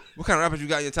what kind of rappers you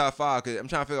got in your top 5? Cause I'm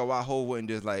trying to figure out why Hov wouldn't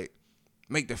just like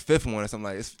make the 5th one or something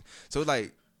like. So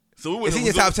like. So is he in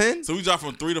your top 10? So we dropped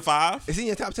from 3 to 5. Is he in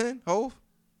your top 10, Hov?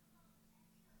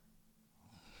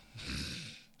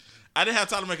 I didn't have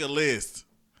time to make a list.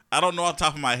 I don't know off the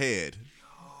top of my head.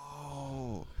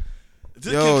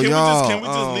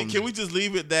 Can we just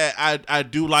leave it that I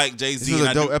do like Jay-Z? This was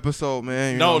a dope episode,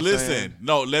 man. You know what I'm saying?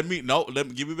 Let me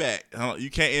give me back. You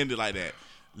can't end it like that.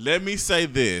 Let me say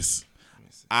this.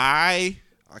 I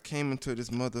came into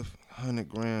this mother 100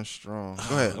 grand strong.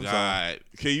 Go ahead. I'm sorry.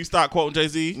 Can you stop quoting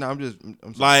Jay-Z? No, I'm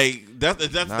sorry. Like that's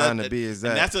to be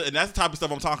exact. And that's the type of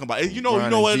stuff I'm talking about. And you know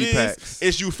what it is?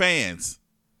 It's you fans.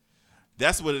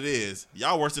 That's what it is.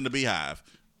 Y'all worse than the Beehive.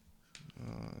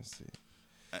 Let's see.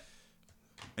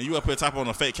 And you up here typing on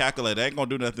a fake calculator. That ain't gonna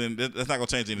do nothing. That's not gonna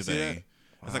change anything.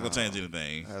 That's not gonna change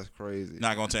anything. That's crazy.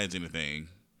 Not gonna change anything.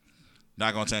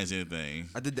 Not gonna change anything.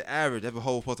 I did the average. Every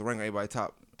whole supposed to rank everybody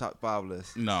top 5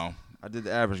 list. No. I did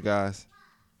the average, guys.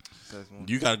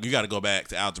 You gotta go back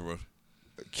to algebra.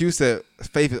 Q said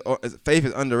Faith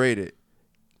is underrated.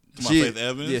 Faith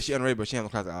Evans? Yeah, she underrated, but she has no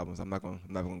classic albums. I'm not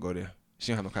gonna go there. She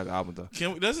don't have no classic album though.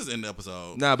 Let's just end the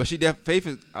episode. Nah, but Faith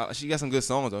is she got some good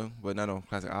songs though, but not no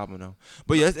classic album though.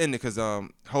 But yeah, let's end it because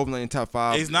Hov in top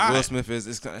 5. It's not. Will Smith is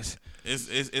it's gonna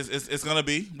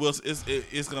be.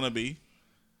 It's gonna be.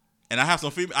 And I have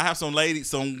some ladies,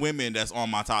 some women that's on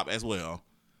my top as well.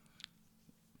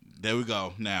 There we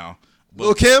go. Now,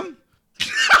 Lil Kim.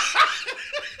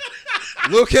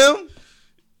 Lil Kim.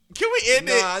 Can we end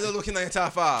it? Nah, I know Lil Kim in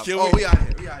top 5. We out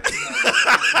here. We out here.